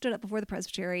 we stood up before the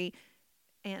presbytery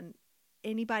and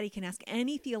anybody can ask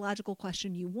any theological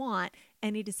question you want.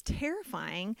 And it is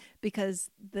terrifying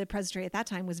because the presbytery at that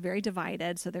time was very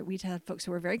divided, so that we had folks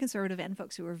who were very conservative and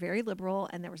folks who were very liberal.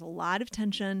 And there was a lot of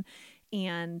tension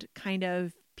and kind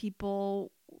of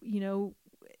people,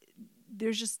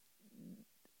 there's just,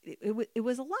 it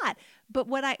was a lot. But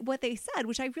what they said,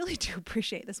 which I really do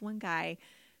appreciate, this one guy,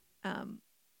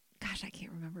 gosh, I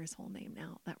can't remember his whole name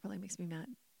now. That really makes me mad.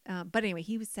 But anyway,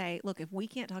 he would say, look, if we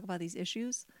can't talk about these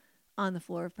issues on the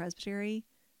floor of presbytery,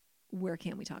 where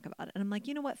can we talk about it? And I'm like,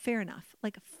 you know what? Fair enough.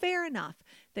 Like, fair enough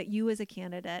that you as a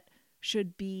candidate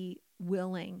should be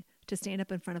willing to stand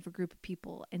up in front of a group of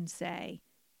people and say,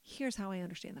 here's how I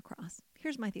understand the cross.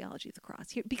 Here's my theology of the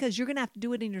cross. Because you're going to have to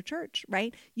do it in your church,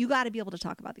 right? You got to be able to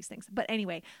talk about these things. But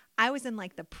anyway, I was in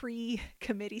like the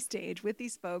pre-committee stage with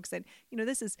these folks. And,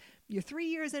 this is, you're 3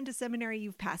 years into seminary.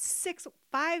 You've passed 6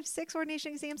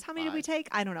 ordination exams. How many did we take?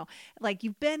 I don't know. Like,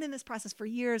 you've been in this process for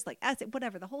years, like,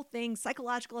 whatever, the whole thing,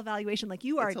 psychological evaluation, like,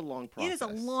 it's a long process. It is a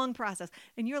long process.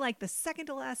 And you're like the second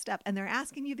to last step, and they're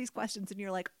asking you these questions, and you're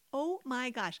like, oh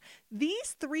my gosh,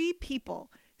 these 3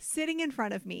 people sitting in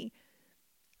front of me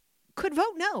could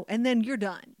vote no, and then you're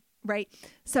done, right?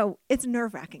 So it's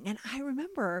nerve-wracking. And I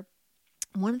remember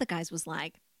one of the guys was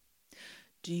like,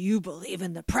 do you believe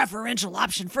in the preferential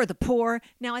option for the poor?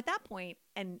 Now at that point,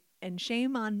 and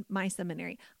shame on my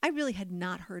seminary, I really had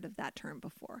not heard of that term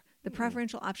before. The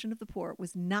preferential option of the poor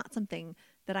was not something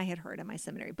that I had heard in my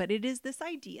seminary, but it is this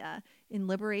idea in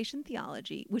liberation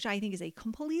theology, which I think is a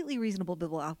completely reasonable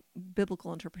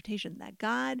biblical interpretation, that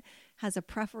God has a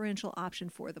preferential option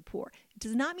for the poor. It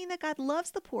does not mean that God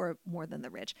loves the poor more than the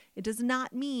rich. It does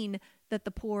not mean that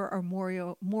the poor are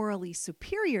morally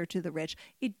superior to the rich.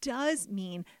 It does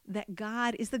mean that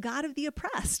God is the God of the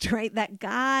oppressed, right? That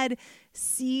God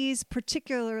sees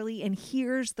particularly and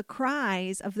hears the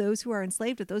cries of those who are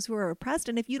enslaved, of those who are oppressed.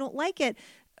 And if you don't like it,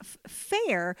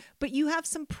 fair, but you have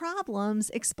some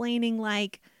problems explaining,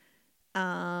 like,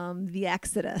 the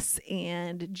Exodus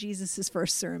and Jesus's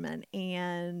first sermon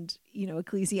and,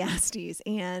 Ecclesiastes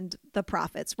and the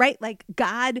prophets, right? Like,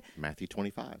 God, Matthew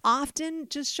 25, often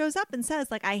just shows up and says,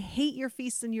 like, I hate your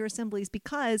feasts and your assemblies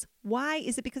because, why?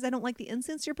 Is it because I don't like the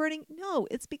incense you're burning? No,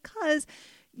 it's because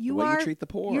you way are you treat the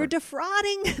poor. You're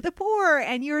defrauding the poor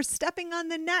and you're stepping on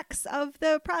the necks of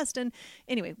the oppressed. And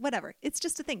anyway, whatever. It's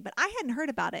just a thing. But I hadn't heard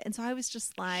about it. And so I was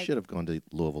just like, should have gone to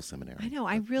Louisville Seminary. I know.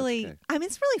 That's okay. I mean,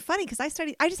 it's really funny because I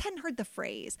just hadn't heard the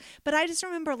phrase, but I just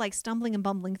remember like stumbling and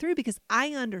bumbling through because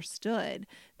I understood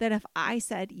that if I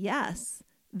said yes,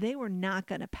 they were not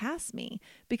going to pass me,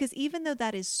 because even though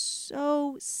that is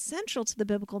so central to the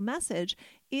biblical message,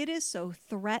 it is so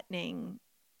threatening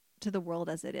to the world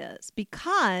as it is,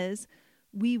 because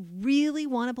we really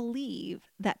want to believe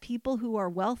that people who are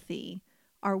wealthy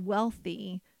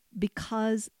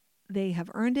because they have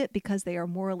earned it, because they are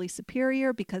morally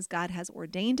superior, because God has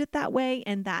ordained it that way,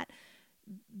 and that,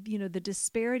 you know, the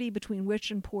disparity between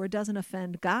rich and poor doesn't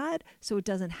offend God, so it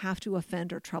doesn't have to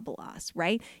offend or trouble us,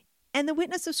 right? And the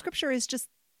witness of Scripture is just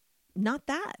not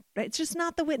that, right? It's just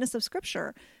not the witness of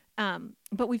Scripture.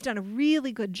 But we've done a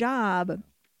really good job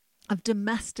of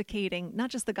domesticating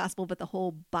not just the gospel, but the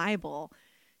whole Bible.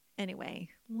 Anyway,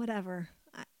 whatever.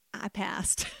 I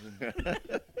passed. And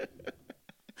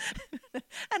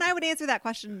I would answer that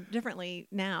question differently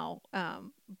now.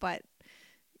 But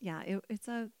yeah,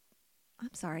 I'm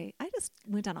sorry. I just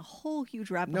went down a whole huge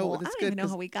rabbit hole. I don't even know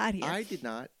how we got here. I did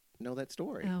not know that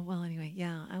story. Oh, well, anyway,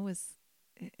 yeah,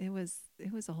 it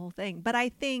was a whole thing. But I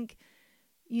think,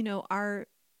 you know, I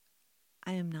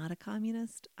am not a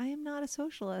communist. I am not a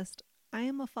socialist. I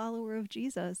am a follower of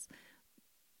Jesus.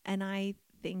 And I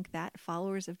think that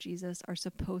followers of Jesus are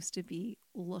supposed to be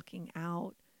looking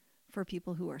out for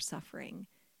people who are suffering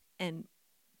and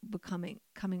coming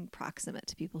proximate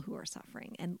to people who are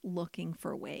suffering and looking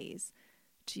for ways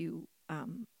to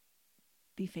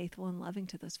be faithful and loving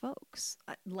to those folks.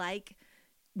 Like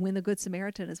when the Good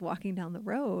Samaritan is walking down the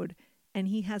road and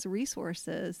he has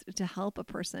resources to help a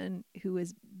person who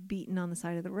is beaten on the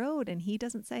side of the road, and he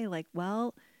doesn't say like,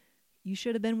 well, you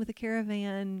should have been with a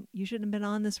caravan, you shouldn't have been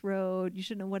on this road, you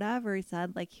shouldn't have whatever. He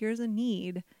said, like, here's a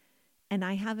need, and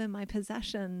I have in my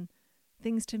possession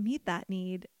things to meet that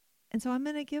need, and so I'm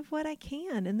going to give what I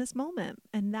can in this moment,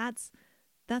 and that's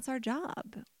our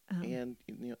job. And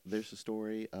you know, there's a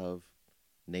story of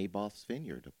Naboth's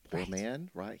vineyard, a poor man,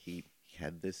 right? He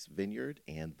had this vineyard,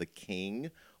 and the king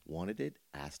wanted it,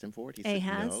 asked him for it. He said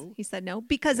no. He said no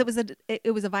because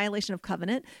it was a violation of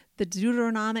covenant. The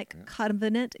Deuteronomic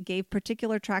covenant gave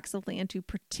particular tracts of land to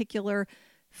particular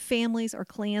families or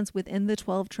clans within the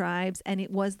 12 tribes, and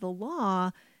it was the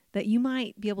law that you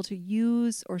might be able to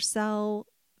use or sell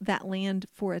that land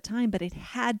for a time, but it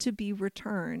had to be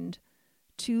returned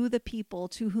to the people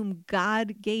to whom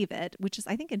God gave it, which is,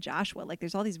 I think, in Joshua. Like,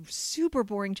 there's all these super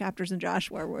boring chapters in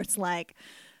Joshua where it's like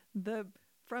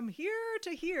from here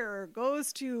to here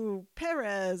goes to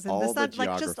Perez, and all the sun, the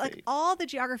like just like all the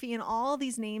geography and all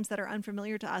these names that are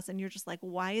unfamiliar to us, and you're just like,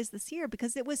 why is this here?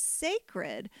 Because it was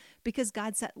sacred, because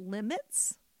God set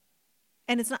limits,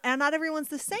 and not everyone's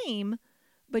the same,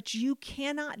 but you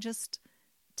cannot just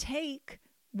take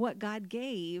what God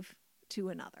gave to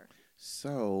another.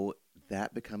 So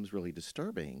that becomes really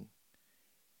disturbing.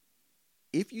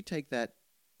 If you take that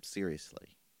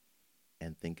seriously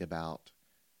and think about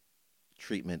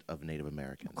treatment of Native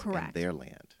Americans and their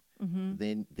land,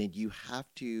 then you have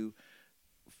to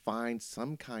find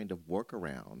some kind of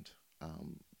workaround,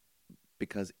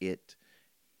 because it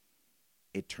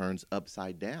turns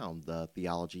upside down the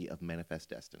theology of manifest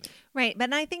destiny. Right.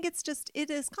 But I think it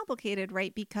is complicated,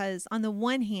 right? Because on the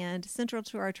one hand, central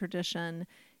to our tradition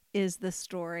is the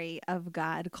story of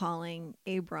God calling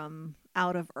Abram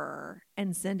out of Ur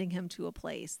and sending him to a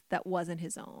place that wasn't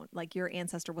his own. Like, your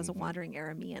ancestor was a wandering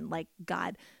Aramean. Like,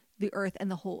 God, the earth and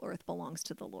the whole earth belongs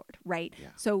to the Lord, right?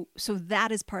 Yeah. So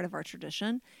that is part of our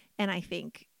tradition. And I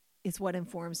think is what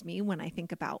informs me when I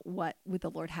think about what would the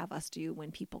Lord have us do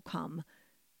when people come,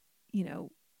 you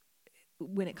know,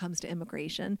 when it comes to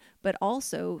immigration, but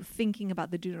also thinking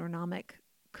about the Deuteronomic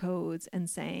codes and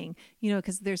saying, you know,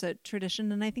 because there's a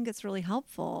tradition, and I think it's really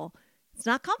helpful. It's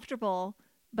not comfortable,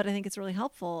 but I think it's really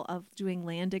helpful, of doing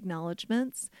land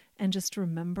acknowledgements and just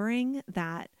remembering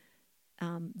that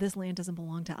this land doesn't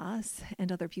belong to us and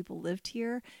other people lived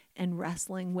here, and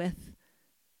wrestling with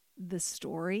the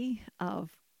story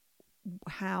of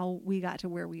how we got to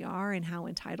where we are and how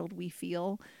entitled we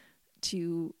feel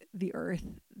to the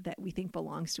earth that we think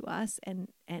belongs to us, and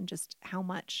just how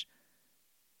much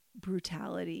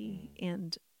brutality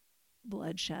and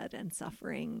bloodshed and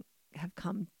suffering have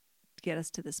come to get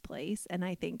us to this place. And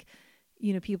I think,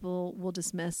 you know, people will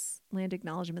dismiss land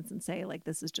acknowledgements and say, like,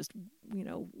 this is just, you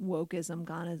know, wokeism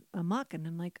gone amok. And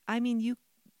I'm like,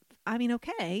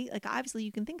 okay, like, obviously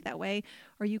you can think that way,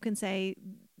 or you can say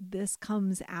this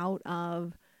comes out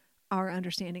of our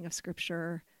understanding of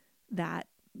Scripture, that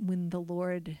when the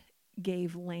Lord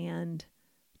gave land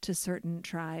to certain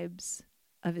tribes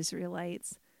of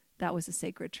Israelites, that was a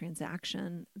sacred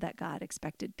transaction that God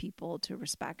expected people to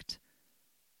respect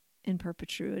in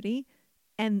perpetuity.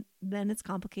 And then it's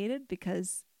complicated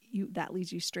because that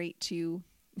leads you straight to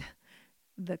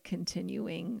the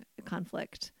continuing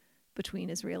conflict between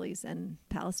Israelis and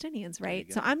Palestinians,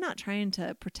 right? So I'm not trying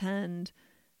to pretend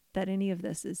that any of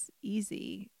this is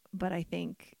easy, but I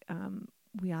think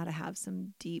we ought to have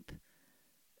some deep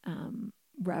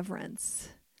reverence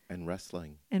and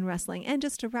wrestling, and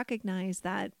just to recognize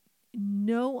that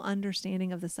no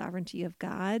understanding of the sovereignty of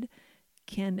God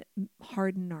can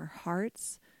harden our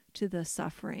hearts to the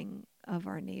suffering of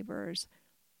our neighbors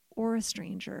or a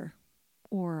stranger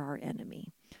or our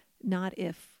enemy, not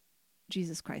if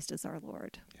Jesus Christ is our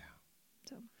Lord.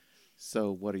 Yeah.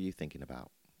 So what are you thinking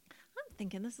about? I'm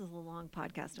thinking this is a long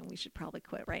podcast and we should probably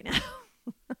quit right now.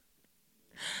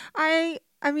 I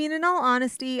mean, in all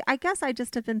honesty, I guess I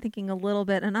just have been thinking a little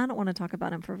bit, and I don't want to talk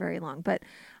about him for very long, but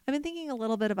I've been thinking a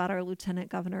little bit about our lieutenant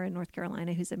governor in North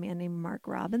Carolina, who's a man named Mark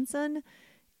Robinson.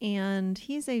 And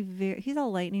he's a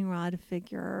lightning rod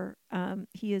figure.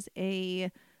 He is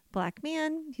a Black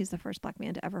man. He's the first Black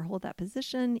man to ever hold that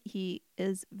position. He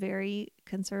is very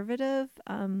conservative,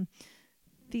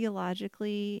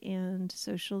 theologically and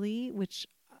socially, which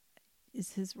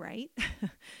is his right.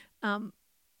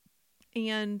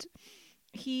 And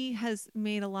he has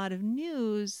made a lot of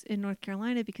news in North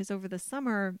Carolina because over the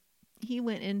summer he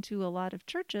went into a lot of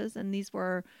churches, and these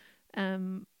were,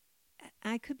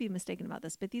 I could be mistaken about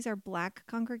this, but these are Black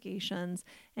congregations,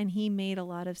 and he made a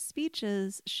lot of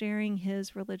speeches sharing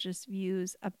his religious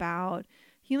views about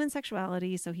human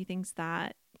sexuality. So he thinks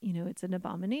that, it's an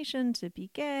abomination to be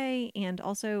gay, and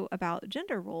also about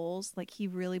gender roles. Like, he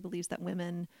really believes that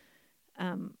women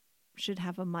should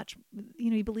have a much,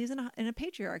 he believes in a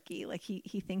patriarchy. Like,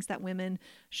 he thinks that women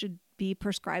should be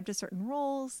prescribed to certain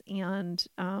roles, and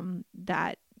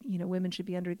that, women should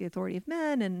be under the authority of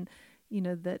men, and,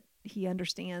 that he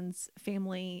understands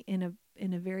family in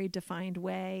a very defined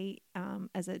way,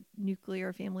 as a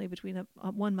nuclear family between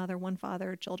one mother, one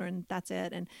father, children. That's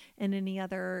it. And any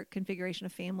other configuration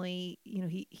of family,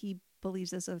 he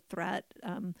believes is a threat,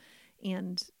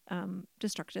 and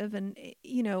destructive. And,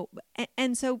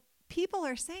 and so people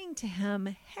are saying to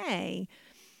him, hey,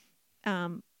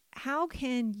 how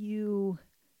can you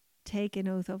take an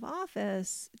oath of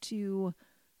office to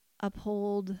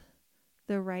uphold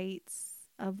the rights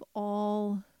of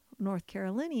all North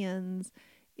Carolinians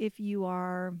if you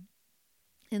are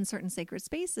in certain sacred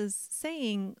spaces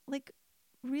saying like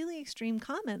really extreme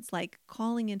comments, like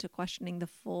calling into questioning the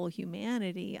full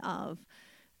humanity of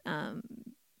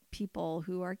people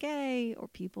who are gay or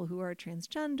people who are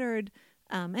transgendered,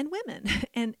 and women.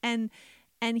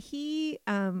 And he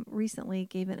recently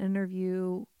gave an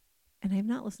interview, and I have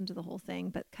not listened to the whole thing,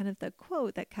 but kind of the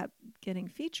quote that kept getting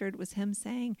featured was him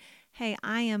saying, hey,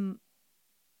 I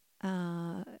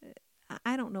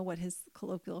don't know what his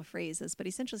colloquial phrase is, but he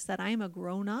essentially said, I am a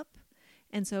grown up,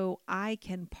 and so I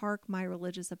can park my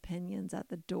religious opinions at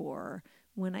the door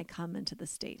when I come into the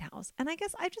State House. And I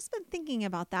guess I've just been thinking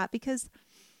about that because,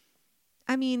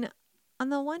 I mean, on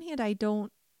the one hand, I do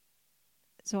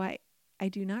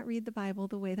not read the Bible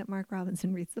the way that Mark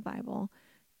Robinson reads the Bible.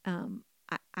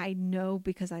 I know,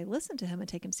 because I listen to him and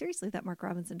take him seriously, that Mark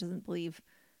Robinson doesn't believe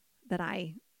that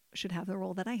I should have the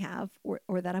role that I have,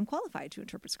 or that I'm qualified to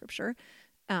interpret scripture.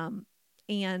 And,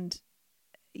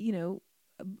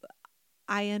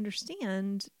 I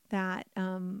understand that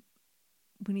when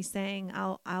he's saying,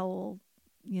 I will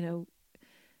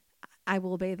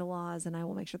obey the laws, and I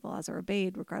will make sure the laws are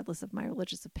obeyed regardless of my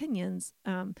religious opinions.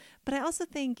 But I also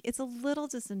think it's a little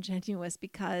disingenuous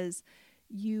because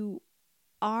you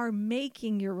are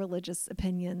making your religious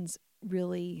opinions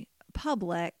really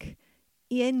public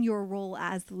in your role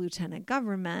as the lieutenant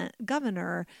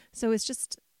governor. So it's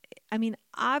just, I mean,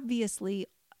 obviously,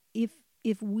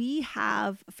 if we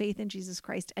have faith in Jesus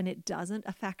Christ and it doesn't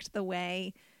affect the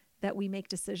way that we make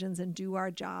decisions and do our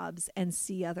jobs and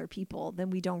see other people, then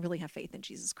we don't really have faith in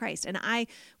Jesus Christ. And I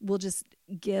will just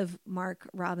give Mark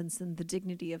Robinson the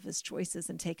dignity of his choices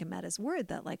and take him at his word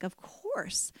that, like, of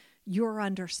course, your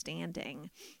understanding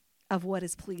of what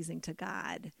is pleasing to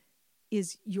God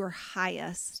is your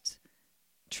highest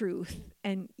truth.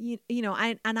 And,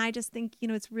 I just think,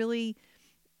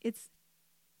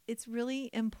 it's really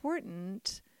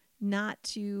important not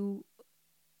to,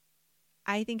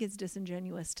 I think it's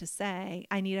disingenuous to say,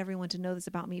 I need everyone to know this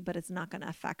about me, but it's not going to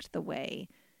affect the way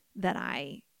that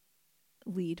I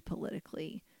lead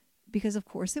politically, because of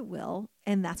course it will.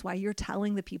 And that's why you're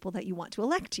telling the people that you want to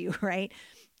elect you, right?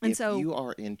 And If so you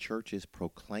are in churches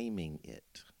proclaiming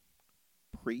it,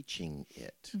 preaching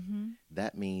it,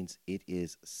 that means it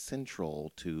is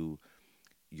central to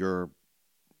your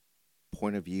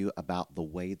point of view about the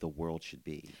way the world should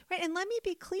be. right. And let me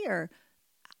be clear.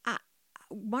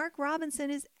 Mark Robinson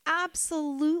is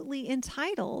absolutely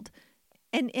entitled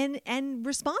and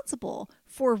responsible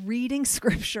for reading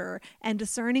scripture and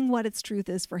discerning what its truth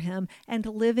is for him and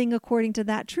living according to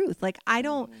that truth. Like I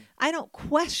don't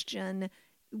question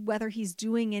whether he's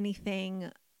doing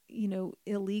anything,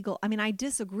 illegal. I mean, I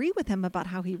disagree with him about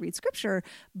how he reads scripture,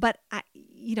 but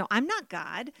I'm not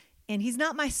God and he's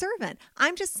not my servant.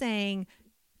 I'm just saying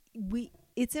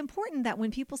it's important that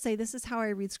when people say this is how I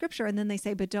read scripture and then they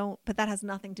say, but that has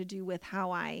nothing to do with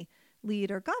how I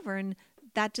lead or govern,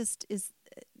 that just is,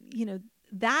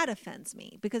 that offends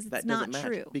me because it's not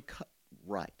true.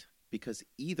 Because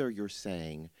either you're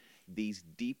saying these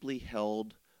deeply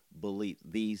held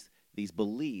these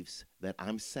beliefs that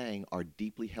I'm saying are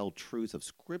deeply held truths of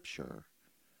scripture,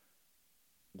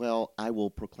 well, I will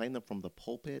proclaim them from the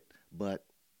pulpit, but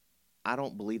I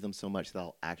don't believe them so much that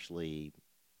I'll actually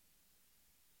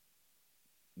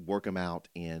work them out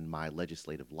in my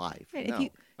legislative life. Right. No.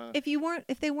 If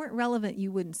they weren't relevant,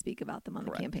 you wouldn't speak about them on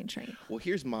Correct. the campaign trail. Well,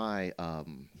 here's my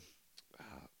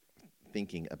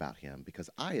thinking about him, because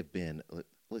I have been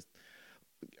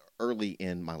early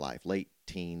in my life, late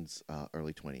teens,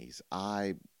 early 20s.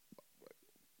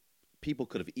 People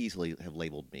could have easily have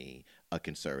labeled me a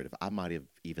conservative. I might have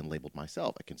even labeled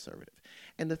myself a conservative.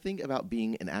 And the thing about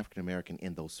being an African American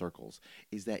in those circles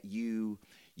is that you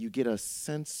get a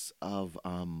sense of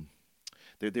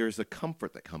there's a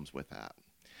comfort that comes with that,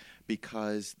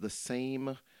 because the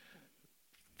same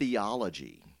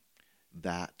theology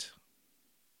that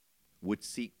would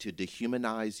seek to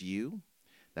dehumanize you,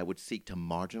 that would seek to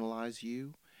marginalize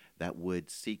you, that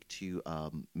would seek to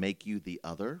make you the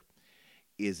other,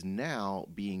 is now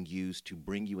being used to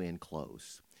bring you in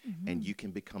close. Mm-hmm. And you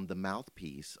can become the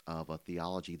mouthpiece of a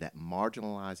theology that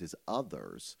marginalizes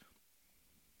others,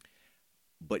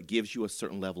 but gives you a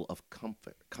certain level of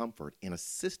comfort in a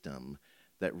system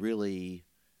that really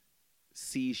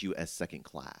sees you as second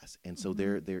class. And so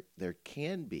there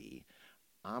can be,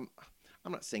 I'm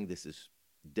not saying this is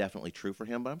definitely true for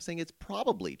him, but I'm saying it's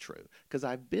probably true because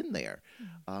I've been there,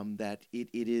 that it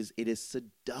is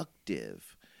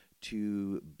seductive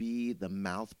to be the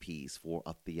mouthpiece for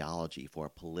a theology, for a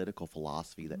political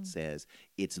philosophy that says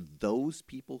it's those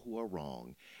people who are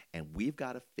wrong, and we've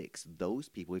got to fix those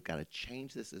people. We've got to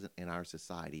change this in our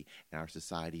society, and our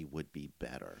society would be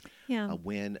better. Yeah.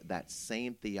 When that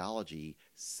same theology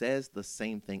says the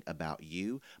same thing about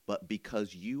you, but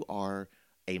because you are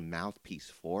a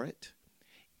mouthpiece for it,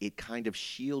 it kind of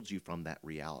shields you from that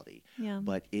reality. Yeah.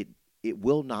 But it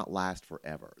will not last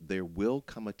forever. There will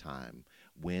come a time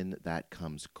when that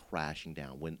comes crashing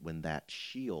down, when that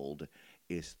shield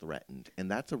is threatened. And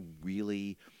that's a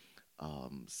really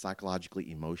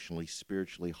psychologically, emotionally,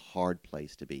 spiritually hard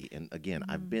place to be. And again,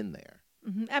 I've been there.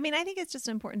 Mm-hmm. I mean, I think it's just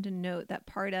important to note that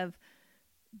part of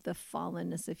the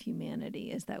fallenness of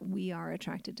humanity is that we are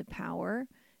attracted to power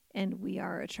and we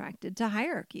are attracted to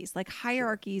hierarchies. Like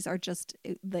hierarchies are just,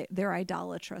 they're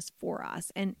idolatrous for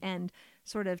us. And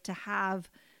sort of to have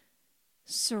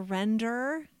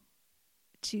surrender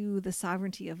to the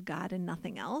sovereignty of God and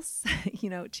nothing else,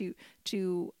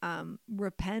 to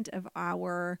repent of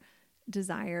our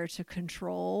desire to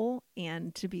control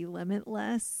and to be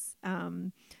limitless,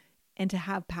 and to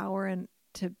have power and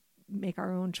to make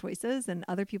our own choices and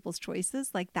other people's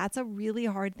choices. Like that's a really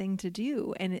hard thing to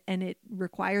do. And it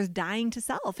requires dying to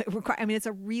self. It's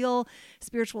a real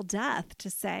spiritual death to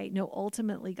say, no,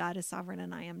 ultimately God is sovereign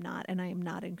and I am not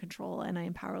in control, and I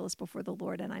am powerless before the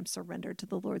Lord, and I'm surrendered to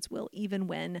the Lord's will, even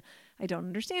when I don't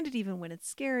understand it, even when it's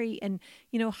scary. And,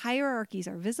 hierarchies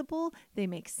are visible. They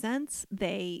make sense.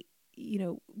 They,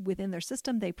 within their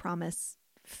system, they promise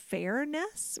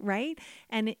fairness, right?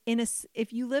 And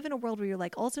if you live in a world where you're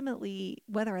like, ultimately,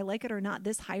 whether I like it or not,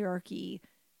 this hierarchy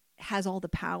has all the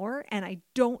power and I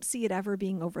don't see it ever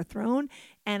being overthrown,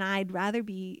 and I'd rather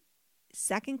be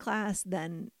second class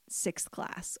than sixth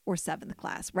class or seventh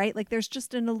class, right? Like there's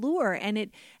just an allure, and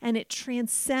it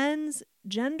transcends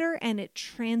gender and it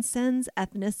transcends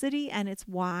ethnicity, and it's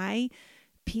why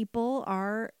people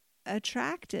are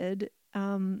attracted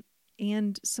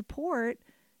and support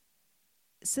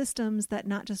systems that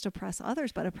not just oppress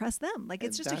others but oppress them. Like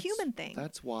it's just a human thing.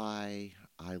 That's why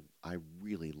I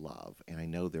really love, and I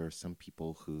know there are some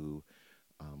people who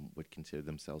would consider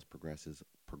themselves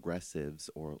progressives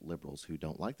or liberals who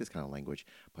don't like this kind of language,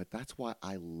 but that's why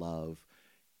I love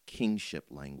kingship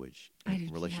language in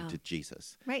relation to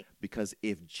Jesus. Right. Because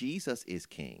if Jesus is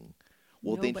king,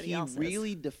 well, Nobody then he else is.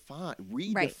 really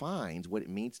redefines what it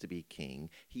means to be king.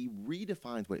 He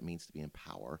redefines what it means to be in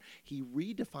power. He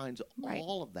redefines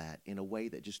all of that in a way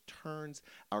that just turns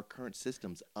our current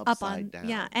systems upside down.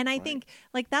 Yeah, and I think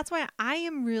like that's why I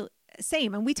am real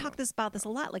same. And we talk about this a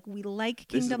lot. Like we like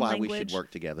kingdom language. This is why we should work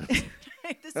together.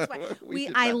 This is why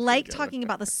I like talking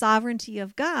about the sovereignty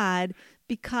of God,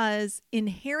 because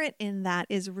inherent in that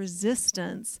is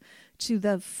resistance to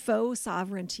the faux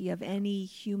sovereignty of any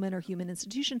human or human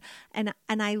institution. And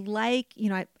I like,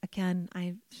 it's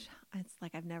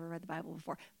like I've never read the Bible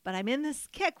before, but I'm in this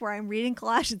kick where I'm reading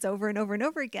Colossians over and over and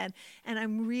over again. And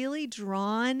I'm really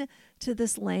drawn to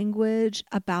this language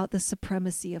about the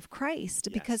supremacy of Christ,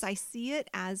 because I see it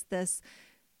as this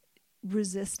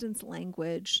resistance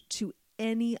language to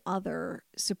any other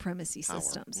supremacy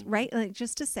systems, right? Like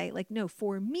just to say, like, no,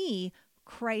 for me,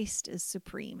 Christ is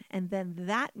supreme. And then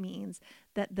that means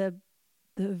that the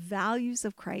values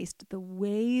of Christ, the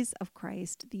ways of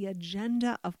Christ, the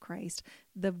agenda of Christ,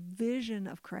 the vision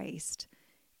of Christ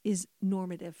is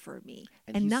normative for me.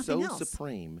 And he's nothing so else.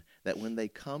 Supreme that when they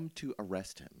come to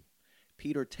arrest him,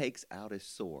 Peter takes out his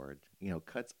sword,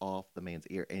 cuts off the man's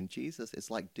ear. And Jesus is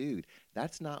like, dude,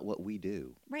 that's not what we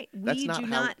do. Right. That's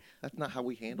not how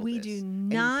we handle this. We do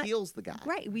not. And he heals the guy.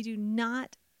 Right. We do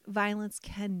not. Violence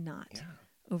cannot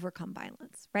overcome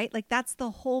violence, right? Like that's the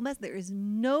whole mess. There is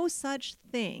no such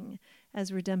thing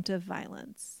as redemptive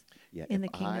violence in the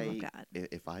kingdom of God.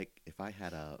 If I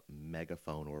had a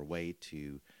megaphone or a way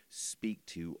to speak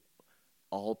to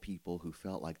all people who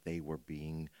felt like they were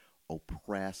being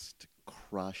oppressed,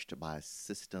 crushed by a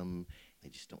system, they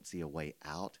just don't see a way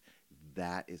out,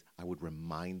 I would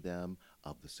remind them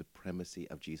of the supremacy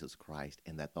of Jesus Christ,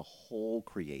 and that the whole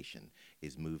creation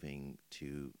is moving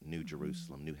to New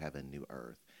Jerusalem, new heaven, new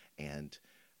earth. And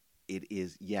it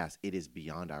is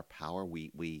beyond our power.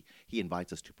 He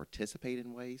invites us to participate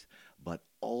in ways, but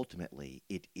ultimately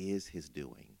it is his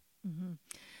doing. Mm-hmm.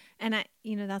 And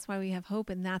that's why we have hope,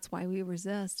 and that's why we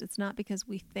resist. It's not because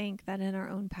we think that in our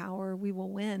own power we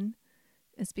will win.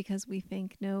 It's because we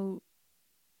think, no,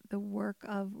 the work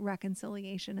of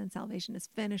reconciliation and salvation is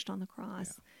finished on the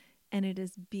cross, and it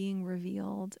is being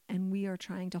revealed, and we are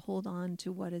trying to hold on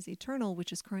to what is eternal,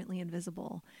 which is currently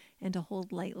invisible, and to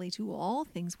hold lightly to all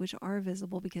things which are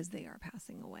visible, because they are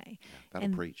passing away.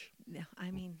 That'll preach. Yeah,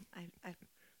 I mean,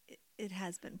 it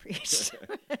has been preached.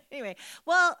 Anyway,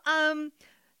 well,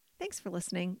 thanks for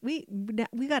listening. We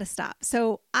got to stop.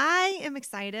 So I am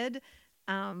excited.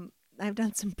 I've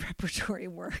done some preparatory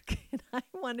work, and I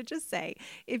want to just say,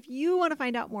 if you want to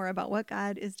find out more about what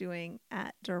God is doing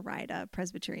at Derrida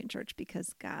Presbyterian Church,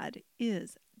 because God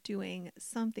is doing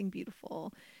something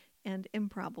beautiful and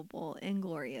improbable and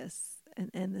glorious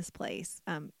in this place,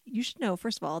 you should know,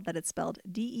 first of all, that it's spelled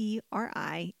Derita,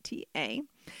 and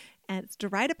it's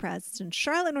Derrida Pres. It's in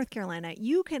Charlotte, North Carolina.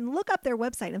 You can look up their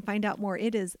website and find out more.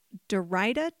 It is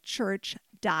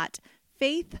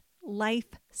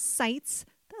deridachurch.faithlifesites.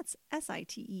 That's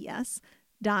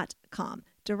sites.com.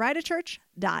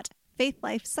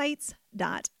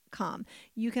 deridachurch.faithlifesites.com.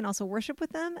 You can also worship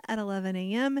with them at 11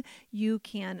 a.m. You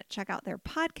can check out their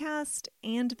podcast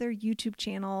and their YouTube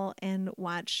channel and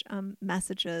watch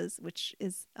messages, which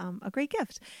is a great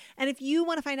gift. And if you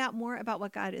want to find out more about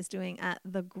what God is doing at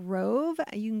The Grove,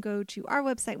 you can go to our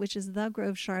website, which is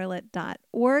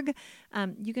thegrovecharlotte.org.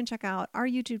 You can check out our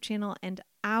YouTube channel and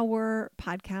our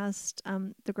podcast,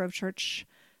 The Grove Church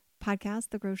podcast,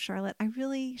 The Grove Charlotte. I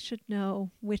really should know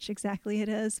which exactly it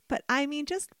is, but I mean,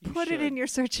 just put it in your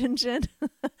search engine.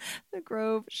 The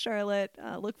Grove Charlotte,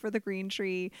 look for the green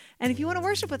tree. And if you want to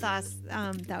worship with us,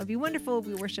 that would be wonderful.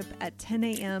 We worship at 10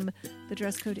 a.m. The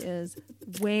dress code is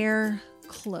wear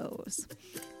clothes.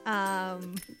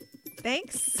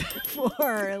 Thanks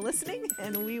for listening,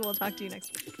 and we will talk to you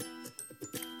next week.